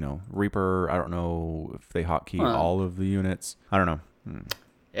scouting, Reaper. I don't know if they hotkey all of the units. I don't know.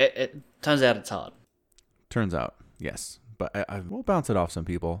 It turns out it's hard. Turns out, yes. But we'll bounce it off some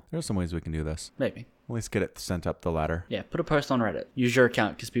people. There's some ways we can do this. Maybe. At least get it sent up the ladder. Yeah, put a post on Reddit. Use your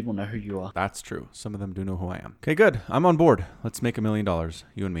account because people know who you are. That's true. Some of them do know who I am. Okay, good. I'm on board. Let's make $1 million.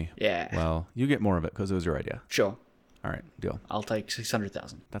 You and me. Yeah. Well, you get more of it because it was your idea. Sure. All right, deal. I'll take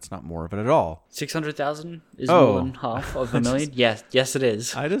 600,000. That's not more of it at all. 600,000 is more than half of $1 million. Yes, it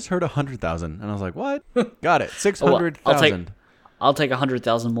is. I just heard 100,000, and I was like, "What? Got it. 600,000." I'll take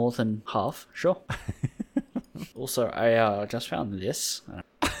 100,000 more than half. Sure. Also, I just found this.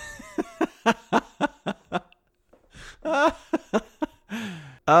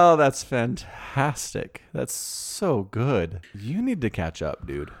 Oh, that's fantastic. That's so good. You need to catch up,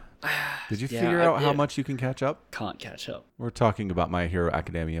 dude. Did you figure out how much you can catch up? Can't catch up. We're talking about My Hero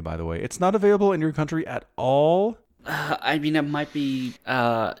Academia, by the way. It's not available in your country at all? I mean, it might be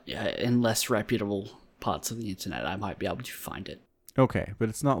in less reputable parts of the internet. I might be able to find it. Okay, but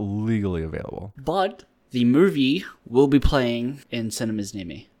it's not legally available. But The movie will be playing in cinemas near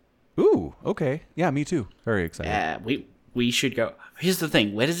me. Ooh, okay. Yeah, me too. Very excited. Yeah, we should go. Here's the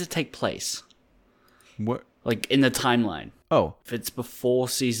thing. Where does it take place? What? Like, in the timeline. Oh, If it's before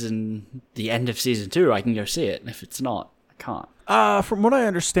the end of season 2, I can go see it. And if it's not, I can't. from what I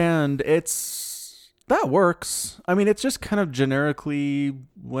understand, that works. I mean, it's just kind of generically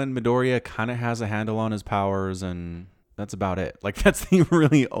when Midoriya kind of has a handle on his powers, and that's about it. Like, that's the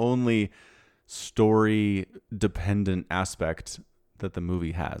really only story-dependent aspect that the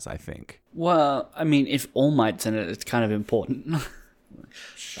movie has, I think. Well, I mean, if All Might's in it, it's kind of important.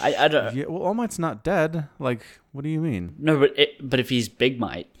 I don't. Yeah, well, All Might's not dead. Like, what do you mean? No, but if he's Big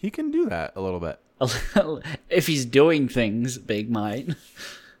Might, He can do that a little bit. if he's doing things, Big Might,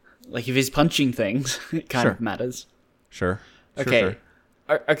 like if he's punching things, it kind Sure. of matters. Sure. Okay.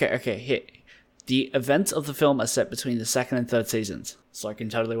 Okay. Here, the events of the film are set between the second and third seasons, so I can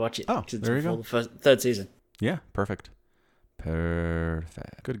totally watch it. Oh, 'cause it's there you before go. the third season. Yeah, perfect.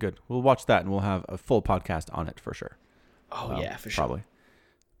 Perfect. Good. We'll watch that, and we'll have a full podcast on it for sure. Oh yeah, for sure.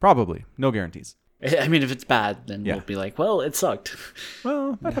 Probably. No guarantees. I mean, if it's bad, then Yeah. we'll be like, well, it sucked.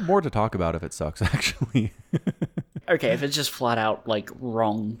 Well, I'd have more to talk about if it sucks, actually. Okay, if it's just flat out like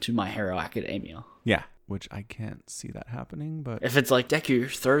wrong to My Hero Academia. Yeah, which I can't see that happening, but If it's like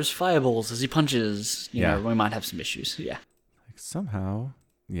Deku throws fireballs as he punches, you Yeah. know, we might have some issues. Yeah. somehow,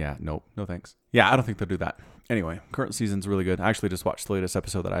 yeah, nope, no thanks. Yeah, I don't think they'll do that. Anyway, current season's really good. I actually just watched the latest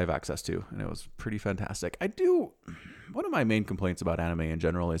episode that I have access to, and it was pretty fantastic. One of my main complaints about anime in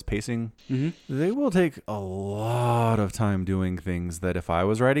general is pacing. Mm-hmm. They will take a lot of time doing things that if I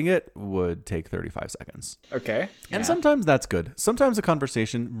was writing it would take 35 seconds. Okay. And sometimes that's good. Sometimes a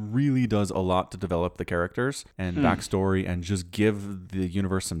conversation really does a lot to develop the characters and backstory and just give the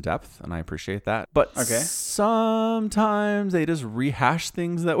universe some depth, and I appreciate that. But sometimes they just rehash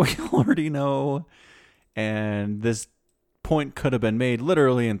things that we already know, and this point could have been made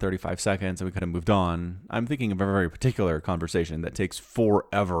literally in 35 seconds and we could have moved on. I'm thinking of a very particular conversation that takes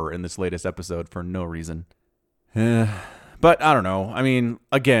forever in this latest episode for no reason. But I don't know. I mean,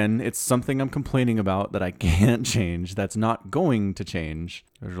 again, it's something I'm complaining about that I can't change. That's not going to change.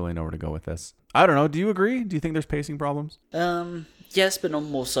 There's really nowhere to go with this. I don't know. Do you agree? Do you think there's pacing problems? Yes, but not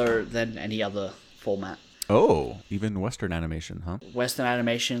more so than any other format. Oh, even Western animation, huh? Western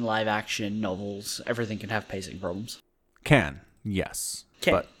animation, live action, novels, everything can have pacing problems. Can, yes.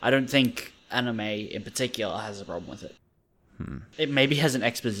 Okay. But I don't think anime in particular has a problem with it. It maybe has an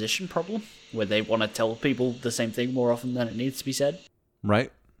exposition problem where they want to tell people the same thing more often than it needs to be said.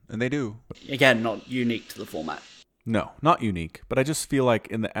 right? And they do. Again, not unique to the format. No, not unique. But I just feel like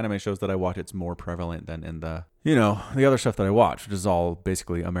in the anime shows that I watch, it's more prevalent than in the other stuff that I watch, which is all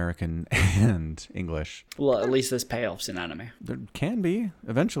basically American and English. Well, at least there's payoffs in anime. There can be,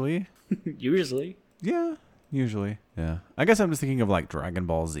 eventually. Usually. Yeah, usually. Yeah. I guess I'm just thinking of like Dragon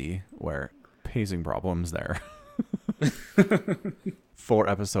Ball Z, where pacing problems there. 4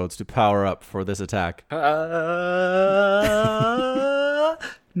 episodes to power up for this attack.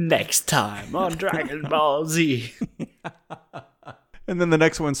 Next time on Dragon Ball Z. And then the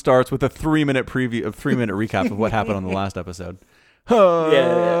next one starts with a 3-minute preview, a 3-minute recap of what happened on the last episode.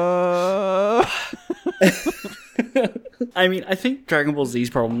 I mean, I think Dragon Ball Z's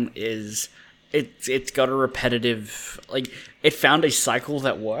problem is it's got a repetitive, like, it found a cycle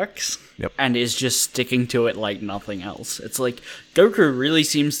that works. Yep. And is just sticking to it like nothing else. It's like Goku really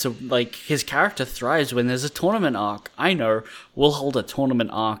seems to, like, his character thrives when there's a tournament arc. I know, we'll hold a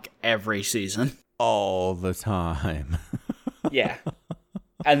tournament arc every season. All the time. Yeah.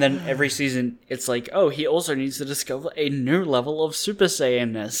 And then every season, it's like, oh, he also needs to discover a new level of Super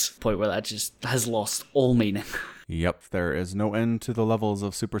Saiyan-ness. Point where that just has lost all meaning. Yep, there is no end to the levels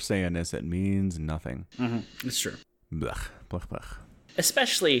of Super Saiyan-ness. It means nothing. It's true. Blech, blech, blech.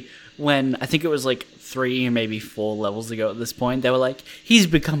 Especially when, I think it was like 3 or maybe 4 levels ago at this point, they were like, he's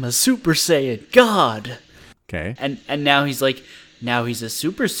become a Super Saiyan God. Okay. And now he's like, now he's a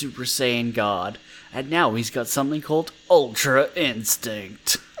Super Saiyan God. And now he's got something called Ultra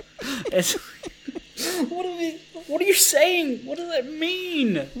Instinct. It's, what are you saying? What does that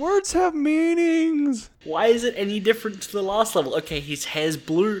mean? Words have meanings. Why is it any different to the last level? Okay, his hair's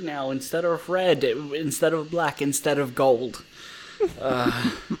blue now instead of red, instead of black, instead of gold.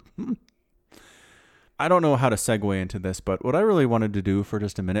 I don't know how to segue into this, but what I really wanted to do for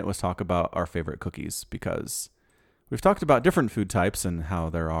just a minute was talk about our favorite cookies, because we've talked about different food types and how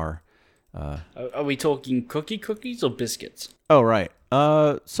there are. Are we talking cookies or biscuits? Oh, right.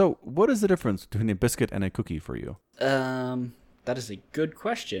 So what is the difference between a biscuit and a cookie for you? That is a good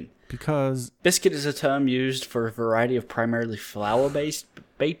question. Because Biscuit is a term used for a variety of primarily flour-based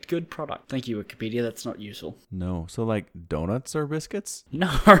baked good product. Thank you, Wikipedia. That's not useful. No. So like donuts or biscuits? No,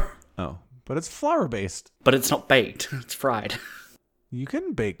 Oh, but it's flour based. but it's not baked. It's fried. You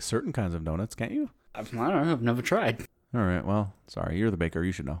can bake certain kinds of donuts, can't you? I don't know. I've never tried. All right. Well, sorry. You're the baker.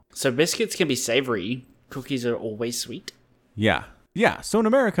 You should know. So biscuits can be savory. Cookies are always sweet. Yeah. Yeah. So in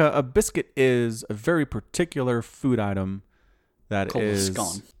America, a biscuit is a very particular food item that Called is a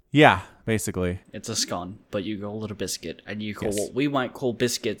scone. Yeah, basically. It's a scone, but you call it a biscuit, and you call Yes. what we might call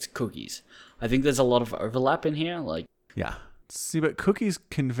biscuits cookies. I think there's a lot of overlap in here. Like, Yeah. See, but cookies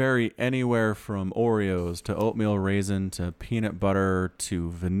can vary anywhere from Oreos to oatmeal raisin to peanut butter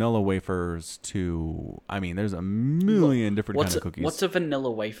to vanilla wafers to, I mean, there's a million different kinds of cookies. What's a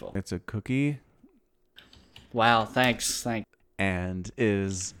vanilla wafer? It's a cookie Wow, thanks. and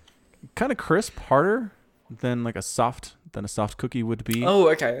is kind of crisp, harder than a soft cookie would be. Oh,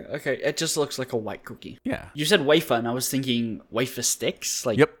 okay. It just looks like a white cookie. Yeah. You said wafer, and I was thinking wafer sticks.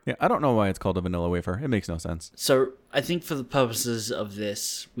 Like, Yep. Yeah. I don't know why it's called a vanilla wafer. It makes no sense. So I think for the purposes of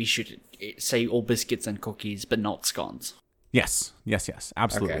this, we should say all biscuits and cookies, but not scones. Yes.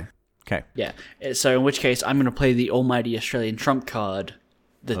 Absolutely. Okay. Yeah. So in which case, I'm going to play the almighty Australian trump card,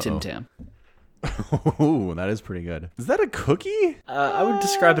 the Tim Tam. Oh, that is pretty good. Is that a cookie? I would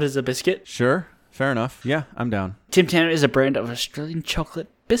describe it as a biscuit. Sure. Fair enough. Yeah, I'm down. Tim Tam is a brand of Australian chocolate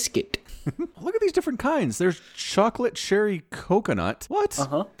biscuit. Look at these different kinds. There's chocolate cherry coconut. What?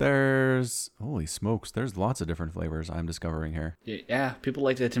 Uh-huh. There's, holy smokes, there's lots of different flavors I'm discovering here. Yeah, people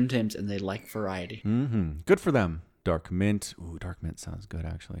like their Tim Tams, and they like variety. Mm-hmm. Good for them. Dark mint. Ooh, dark mint sounds good,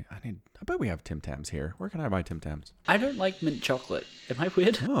 actually. I bet we have Tim Tams here. Where can I buy Tim Tams? I don't like mint chocolate. Am I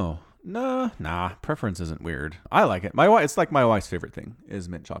weird? Oh, nah. Preference isn't weird. I like it. It's like my wife's favorite thing is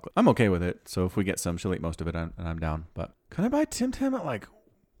mint chocolate. I'm okay with it. So if we get some, she'll eat most of it, and I'm down. But can I buy Tim Tam at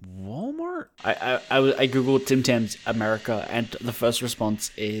Walmart? I googled Tim Tams America, and the first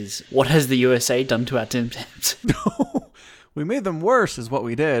response is, "What has the USA done to our Tim Tams?" We made them worse, is what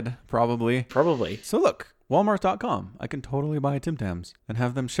we did, probably. Probably. So look, Walmart.com. I can totally buy Tim Tams and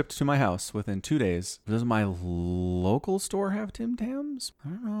have them shipped to my house within 2 days. Does my local store have Tim Tams? I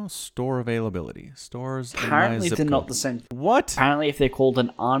don't know. Store availability. Stores in my Apparently, zip they're code. not the same. What? Apparently, if they're called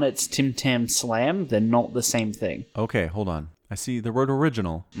an Arnott's Tim Tam Slam, they're not the same thing. Okay, hold on. I see the word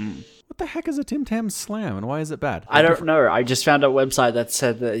original. What the heck is a Tim Tam Slam and why is it bad? I don't know. I just found a website that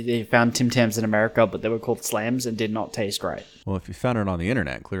said that they found Tim Tams in America, but they were called Slams and did not taste right. Well, if you found it on the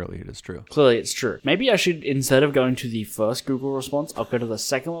internet, clearly it is true. Clearly, it's true. Maybe I should, instead of going to the first Google response, I'll go to the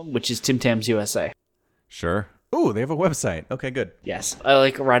second one, which is Tim Tams USA. Sure. Ooh, they have a website. Okay, good. Yes. I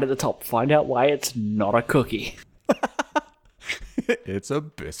like right at the top. Find out why it's not a cookie. It's a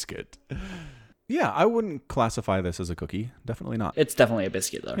biscuit. Yeah, I wouldn't classify this as a cookie. Definitely not. It's definitely a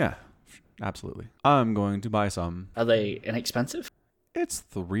biscuit, though. Yeah, absolutely. I'm going to buy some. Are they inexpensive? It's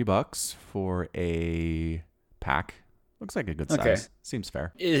 $3 for a pack. Looks like a good size. Okay. Seems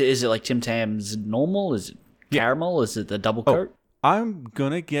fair. Is it like Tim Tams normal? Is it caramel? Is it the double coat? I'm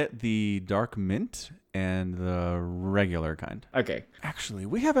gonna get the dark mint and the regular kind. Okay. Actually,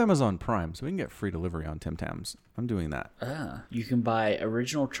 we have Amazon Prime, so we can get free delivery on Tim Tams. I'm doing that. You can buy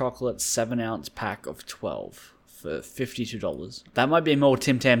original chocolate 7-ounce pack of 12 for $52. That might be more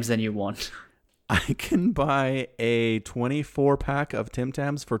Tim Tams than you want. I can buy a 24 pack of Tim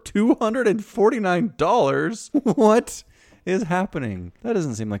Tams for $249. What is happening? That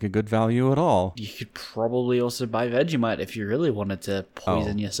doesn't seem like a good value at all. You could probably also buy Vegemite if you really wanted to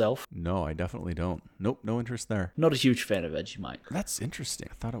poison yourself. No, I definitely don't. Nope, no interest there. Not a huge fan of Vegemite. That's interesting.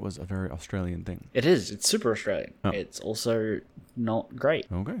 I thought it was a very Australian thing. It is. It's super Australian. Oh. It's also not great.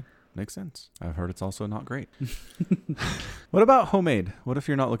 Okay. Makes sense. I've heard it's also not great. What about homemade? What if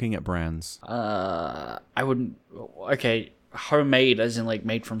you're not looking at brands? I wouldn't... Okay, homemade as in like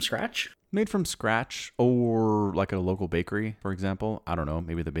made from scratch? Made from scratch or like at a local bakery, for example. I don't know,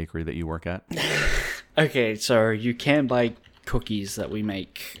 maybe the bakery that you work at. Okay, so you can buy cookies that we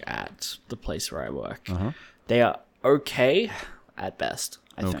make at the place where I work. They are okay at best,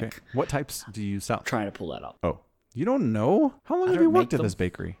 I think. What types do you sell? Trying to pull that up. Oh, you don't know? How long have don't you worked make at them. this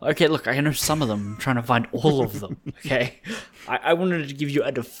bakery? Okay, look, I know some of them. I'm trying to find all of them, okay? I wanted to give you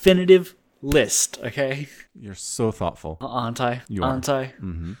a definitive list, okay? You're so thoughtful. Aren't I? You are. Aren't I?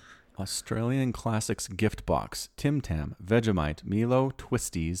 Australian Classics Gift Box, Tim Tam, Vegemite, Milo,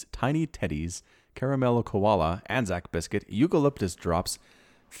 Twisties, Tiny Teddies, Caramello Koala, Anzac Biscuit, Eucalyptus Drops,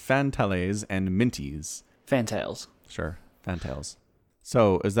 Fantales, and Minties. Fantails. Sure, Fantails.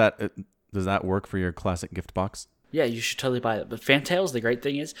 So, does that work for your classic gift box? Yeah, you should totally buy that. But Fantails, the great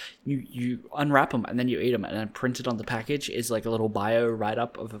thing is, you unwrap them and then you eat them, and then printed on the package is like a little bio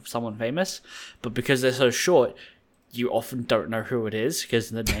write-up of someone famous. But because they're so short, you often don't know who it is because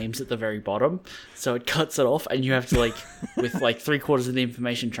the name's at the very bottom. So it cuts it off, and you have to, like, with like 3/4 of the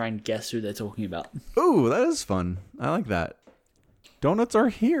information, try and guess who they're talking about. Ooh, that is fun. I like that. Donuts are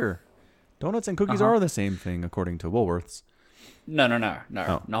here. Donuts and cookies are the same thing, according to Woolworths. No.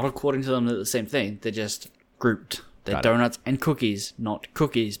 Oh. Not according to them, they're the same thing. They're just grouped. They're Got it. donuts and cookies, not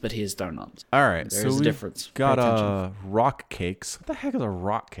cookies, but here's donuts. All right, There so is a we've difference. Pay got attention. rock cakes. What the heck is a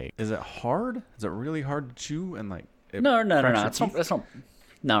rock cake? Is it hard? Is it really hard to chew and like? No. cracks your It's not.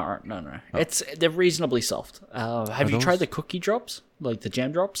 No. Oh. They're reasonably soft. Have you those- tried the cookie drops, like the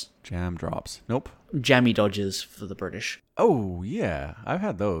jam drops? Jam drops. Nope. Jammy Dodgers for the British. Oh yeah, I've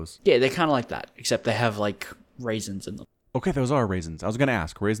had those. Yeah, they're kind of like that, except they have like raisins in them. Okay, those are raisins. I was gonna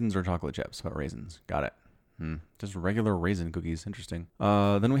ask raisins or chocolate chips, but raisins. Got it. Just regular raisin cookies. Interesting.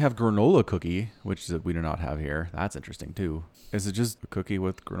 Then we have granola cookie, which we do not have here. That's interesting too. Is it just a cookie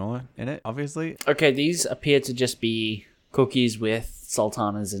with granola in it? Obviously. Okay, these appear to just be cookies with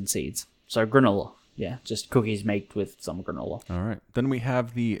sultanas and seeds. So granola. Yeah, just cookies made with some granola. All right. Then we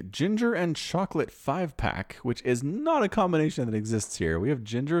have the ginger and chocolate 5-pack, which is not a combination that exists here. We have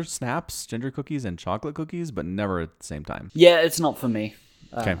ginger snaps, ginger cookies, and chocolate cookies, but never at the same time. Yeah, it's not for me.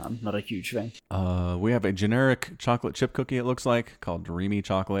 Okay. I'm not a huge fan. We have a generic chocolate chip cookie, it looks like, called Dreamy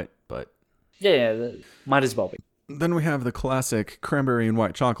Chocolate, but Yeah, might as well be. then we have the classic cranberry and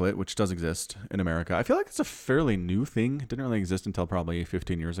white chocolate, which does exist in America. I feel like it's a fairly new thing. It didn't really exist until probably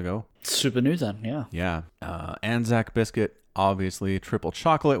 15 years ago. Super new then, yeah. Yeah. Anzac biscuit, obviously. Triple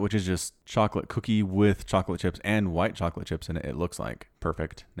chocolate, which is just chocolate cookie with chocolate chips and white chocolate chips in it, it looks like.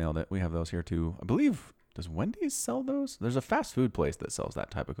 Perfect. Nailed it. We have those here too. I believe, does Wendy's sell those? There's a fast food place that sells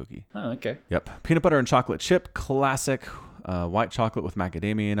that type of cookie. Oh, okay. Yep. Peanut butter and chocolate chip, classic. White chocolate with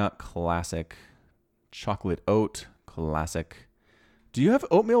macadamia nut, classic. Chocolate oat, classic. Do you have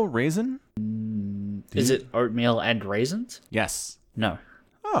oatmeal raisin? Is it oatmeal and raisins? Yes. No.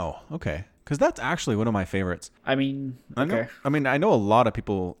 Oh, okay. Because that's actually one of my favorites. I mean, I know. okay. I mean, I know a lot of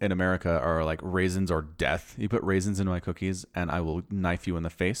people in America are like raisins or death. You put raisins in my cookies, and I will knife you in the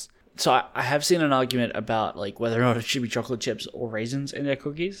face. So I have seen an argument about like whether or not it should be chocolate chips or raisins in their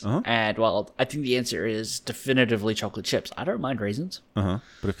cookies. And well, I think the answer is definitively chocolate chips. I don't mind raisins. But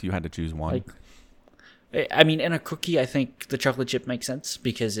if you had to choose one, I mean, in a cookie, I think the chocolate chip makes sense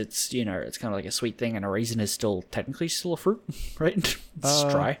because it's, you know, it's kind of like a sweet thing, and a raisin is still technically still a fruit, right? It's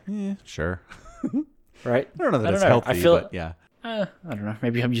dry, yeah, sure. right? I don't know that I it's don't know. healthy, I feel, but yeah. I don't know.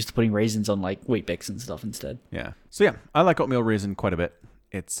 Maybe I'm used to putting raisins on like Wheat Bix and stuff instead. Yeah. So yeah, I like oatmeal raisin quite a bit.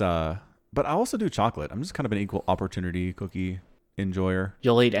 It's but I also do chocolate. I'm just kind of an equal opportunity cookie enjoyer.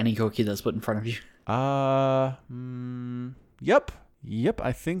 You'll eat any cookie that's put in front of you. Yep,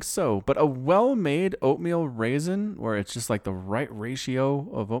 I think so. But a well-made oatmeal raisin where it's just like the right ratio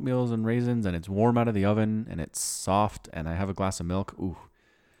of oatmeals and raisins and it's warm out of the oven and it's soft and I have a glass of milk. Ooh,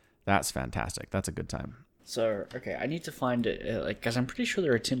 that's fantastic. That's a good time. So, okay, I need to find it, like, because I'm pretty sure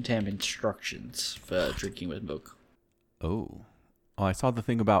there are Tim Tam instructions for drinking with milk. Oh, I saw the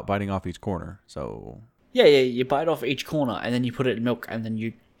thing about biting off each corner. So Yeah, you bite off each corner and then you put it in milk and then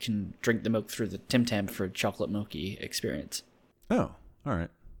you can drink the milk through the Tim Tam for a chocolate milky experience. oh, all right.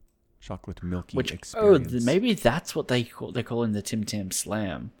 Chocolate milky Which experience. maybe that's what they're calling the Tim Tam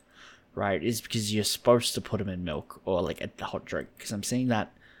Slam, right? Is because you're supposed to put them in milk or like a hot drink. Because I'm seeing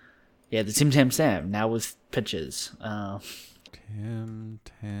that, yeah, the Tim Tam Slam now with pictures. Tim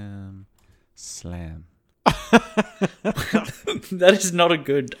Tam Slam. That is not a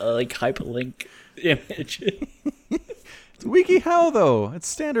good like hyperlink image. It's WikiHow though. It's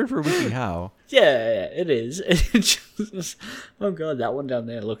standard for WikiHow. Yeah, it is. It's just, oh god, that one down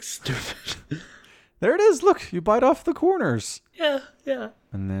there looks stupid. There it is. Look, you bite off the corners. Yeah.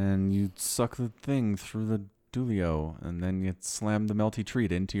 And then you suck the thing through the dulio, and then you slam the melty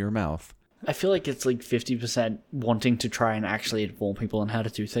treat into your mouth. I feel like it's like 50% wanting to try and actually inform people on how to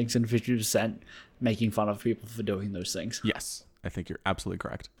do things, and 50% making fun of people for doing those things. Yes, I think you're absolutely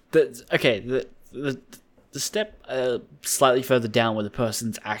correct. The step slightly further down where the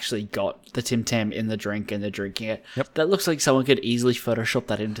person's actually got the Tim Tam in the drink and they're drinking it, Yep. that looks like someone could easily Photoshop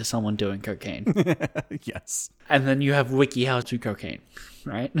that into someone doing cocaine. Yes. And then you have Wiki How to Cocaine,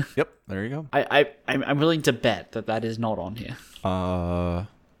 right? Yep, there you go. I'm willing to bet that is not on here. How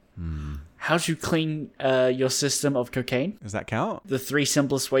to clean your system of cocaine. Does that count? The 3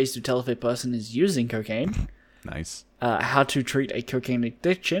 simplest ways to tell if a person is using cocaine. Nice. How to treat a cocaine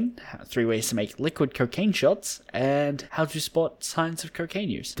addiction. 3 ways to make liquid cocaine shots. And how to spot signs of cocaine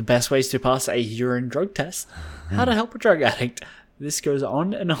use. The best ways to pass a urine drug test. How to help a drug addict. This goes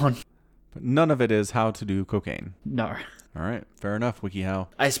on and on. But none of it is how to do cocaine. No. All right, fair enough, WikiHow.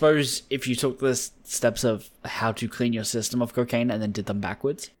 I suppose if you took the steps of how to clean your system of cocaine and then did them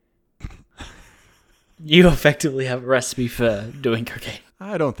backwards, you effectively have a recipe for doing cocaine.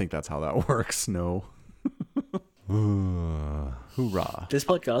 I don't think that's how that works, no. Hoorah. This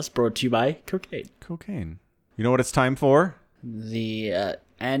podcast brought to you by cocaine. Cocaine. You know what it's time for? The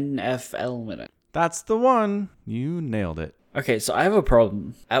NFL Minute. That's the one. You nailed it. Okay, so I have a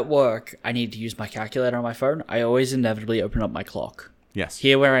problem. At work, I need to use my calculator on my phone. I always inevitably open up my clock. Yes.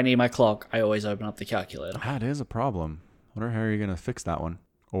 Here where I need my clock, I always open up the calculator. That is a problem. Wonder how you're going to fix that one.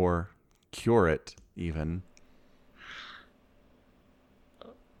 Or cure it, even.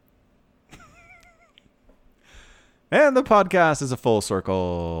 And the podcast is a full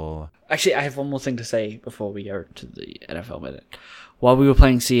circle. Actually, I have one more thing to say before we go to the NFL Minute. While we were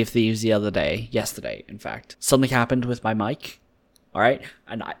playing Sea of Thieves the other day, yesterday, in fact, something happened with my mic. All right?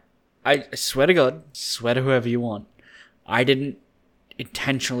 And I swear to God, swear to whoever you want, I didn't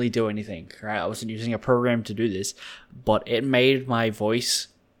intentionally do anything, right? I wasn't using a program to do this, but it made my voice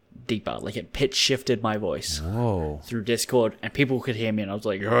deeper. Like, it pitch shifted my voice. Whoa. Through Discord, and people could hear me, and I was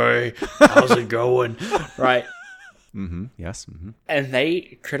like, hey, how's it going? Right? Mm-hmm. Yes. Mm-hmm.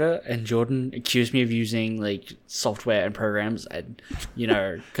 And Critter and Jordan accused me of using like software and programs, and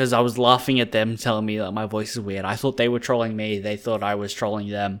because I was laughing at them telling me that my voice is weird. I thought they were trolling me. They thought I was trolling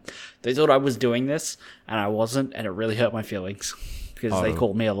them. They thought I was doing this, and I wasn't, and it really hurt my feelings because they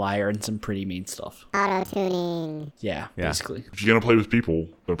called me a liar and some pretty mean stuff. Auto-tuning. Yeah, basically. If you're going to play with people,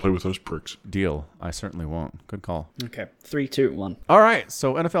 don't play with those pricks. Deal. I certainly won't. Good call. Okay, 3, 2, 1. All right,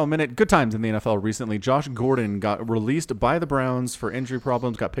 so NFL Minute. Good times in the NFL recently. Josh Gordon got released by the Browns for injury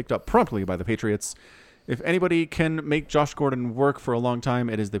problems, got picked up promptly by the Patriots. If anybody can make Josh Gordon work for a long time,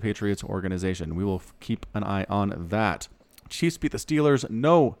 it is the Patriots organization. We will keep an eye on that. Chiefs beat the Steelers.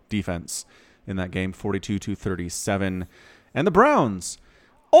 No defense in that game, 42-37. And the Browns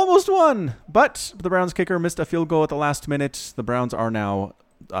almost won, but the Browns kicker missed a field goal at the last minute. The Browns are now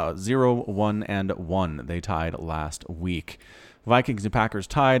 0-1-1. They tied last week. Vikings and Packers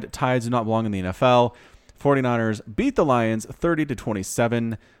tied. Ties do not belong in the NFL. 49ers beat the Lions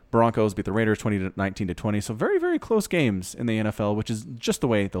 30-27. Broncos beat the Raiders 19-20. So very, very close games in the NFL, which is just the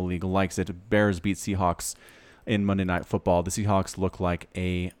way the league likes it. Bears beat Seahawks in Monday Night Football. The Seahawks look like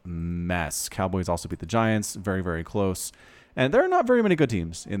a mess. Cowboys also beat the Giants. Very, very close. And there are not very many good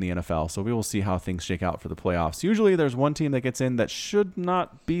teams in the NFL, so we will see how things shake out for the playoffs. Usually there's one team that gets in that should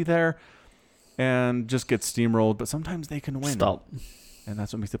not be there and just gets steamrolled, but sometimes they can win. Stop. And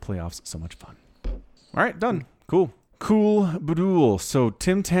that's what makes the playoffs so much fun. All right, done. Cool. Cool Badul. So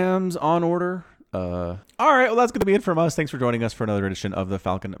Tim Tam's on order. All right, well, that's going to be it from us. Thanks for joining us for another edition of the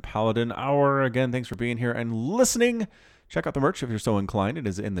Falcon Paladin Hour. Again, thanks for being here and listening. Check out the merch if you're so inclined. It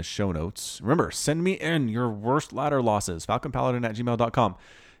is in the show notes. Remember, send me in your worst ladder losses, falconpaladin@gmail.com.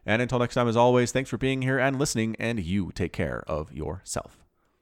 And until next time, as always, thanks for being here and listening, and you take care of yourself.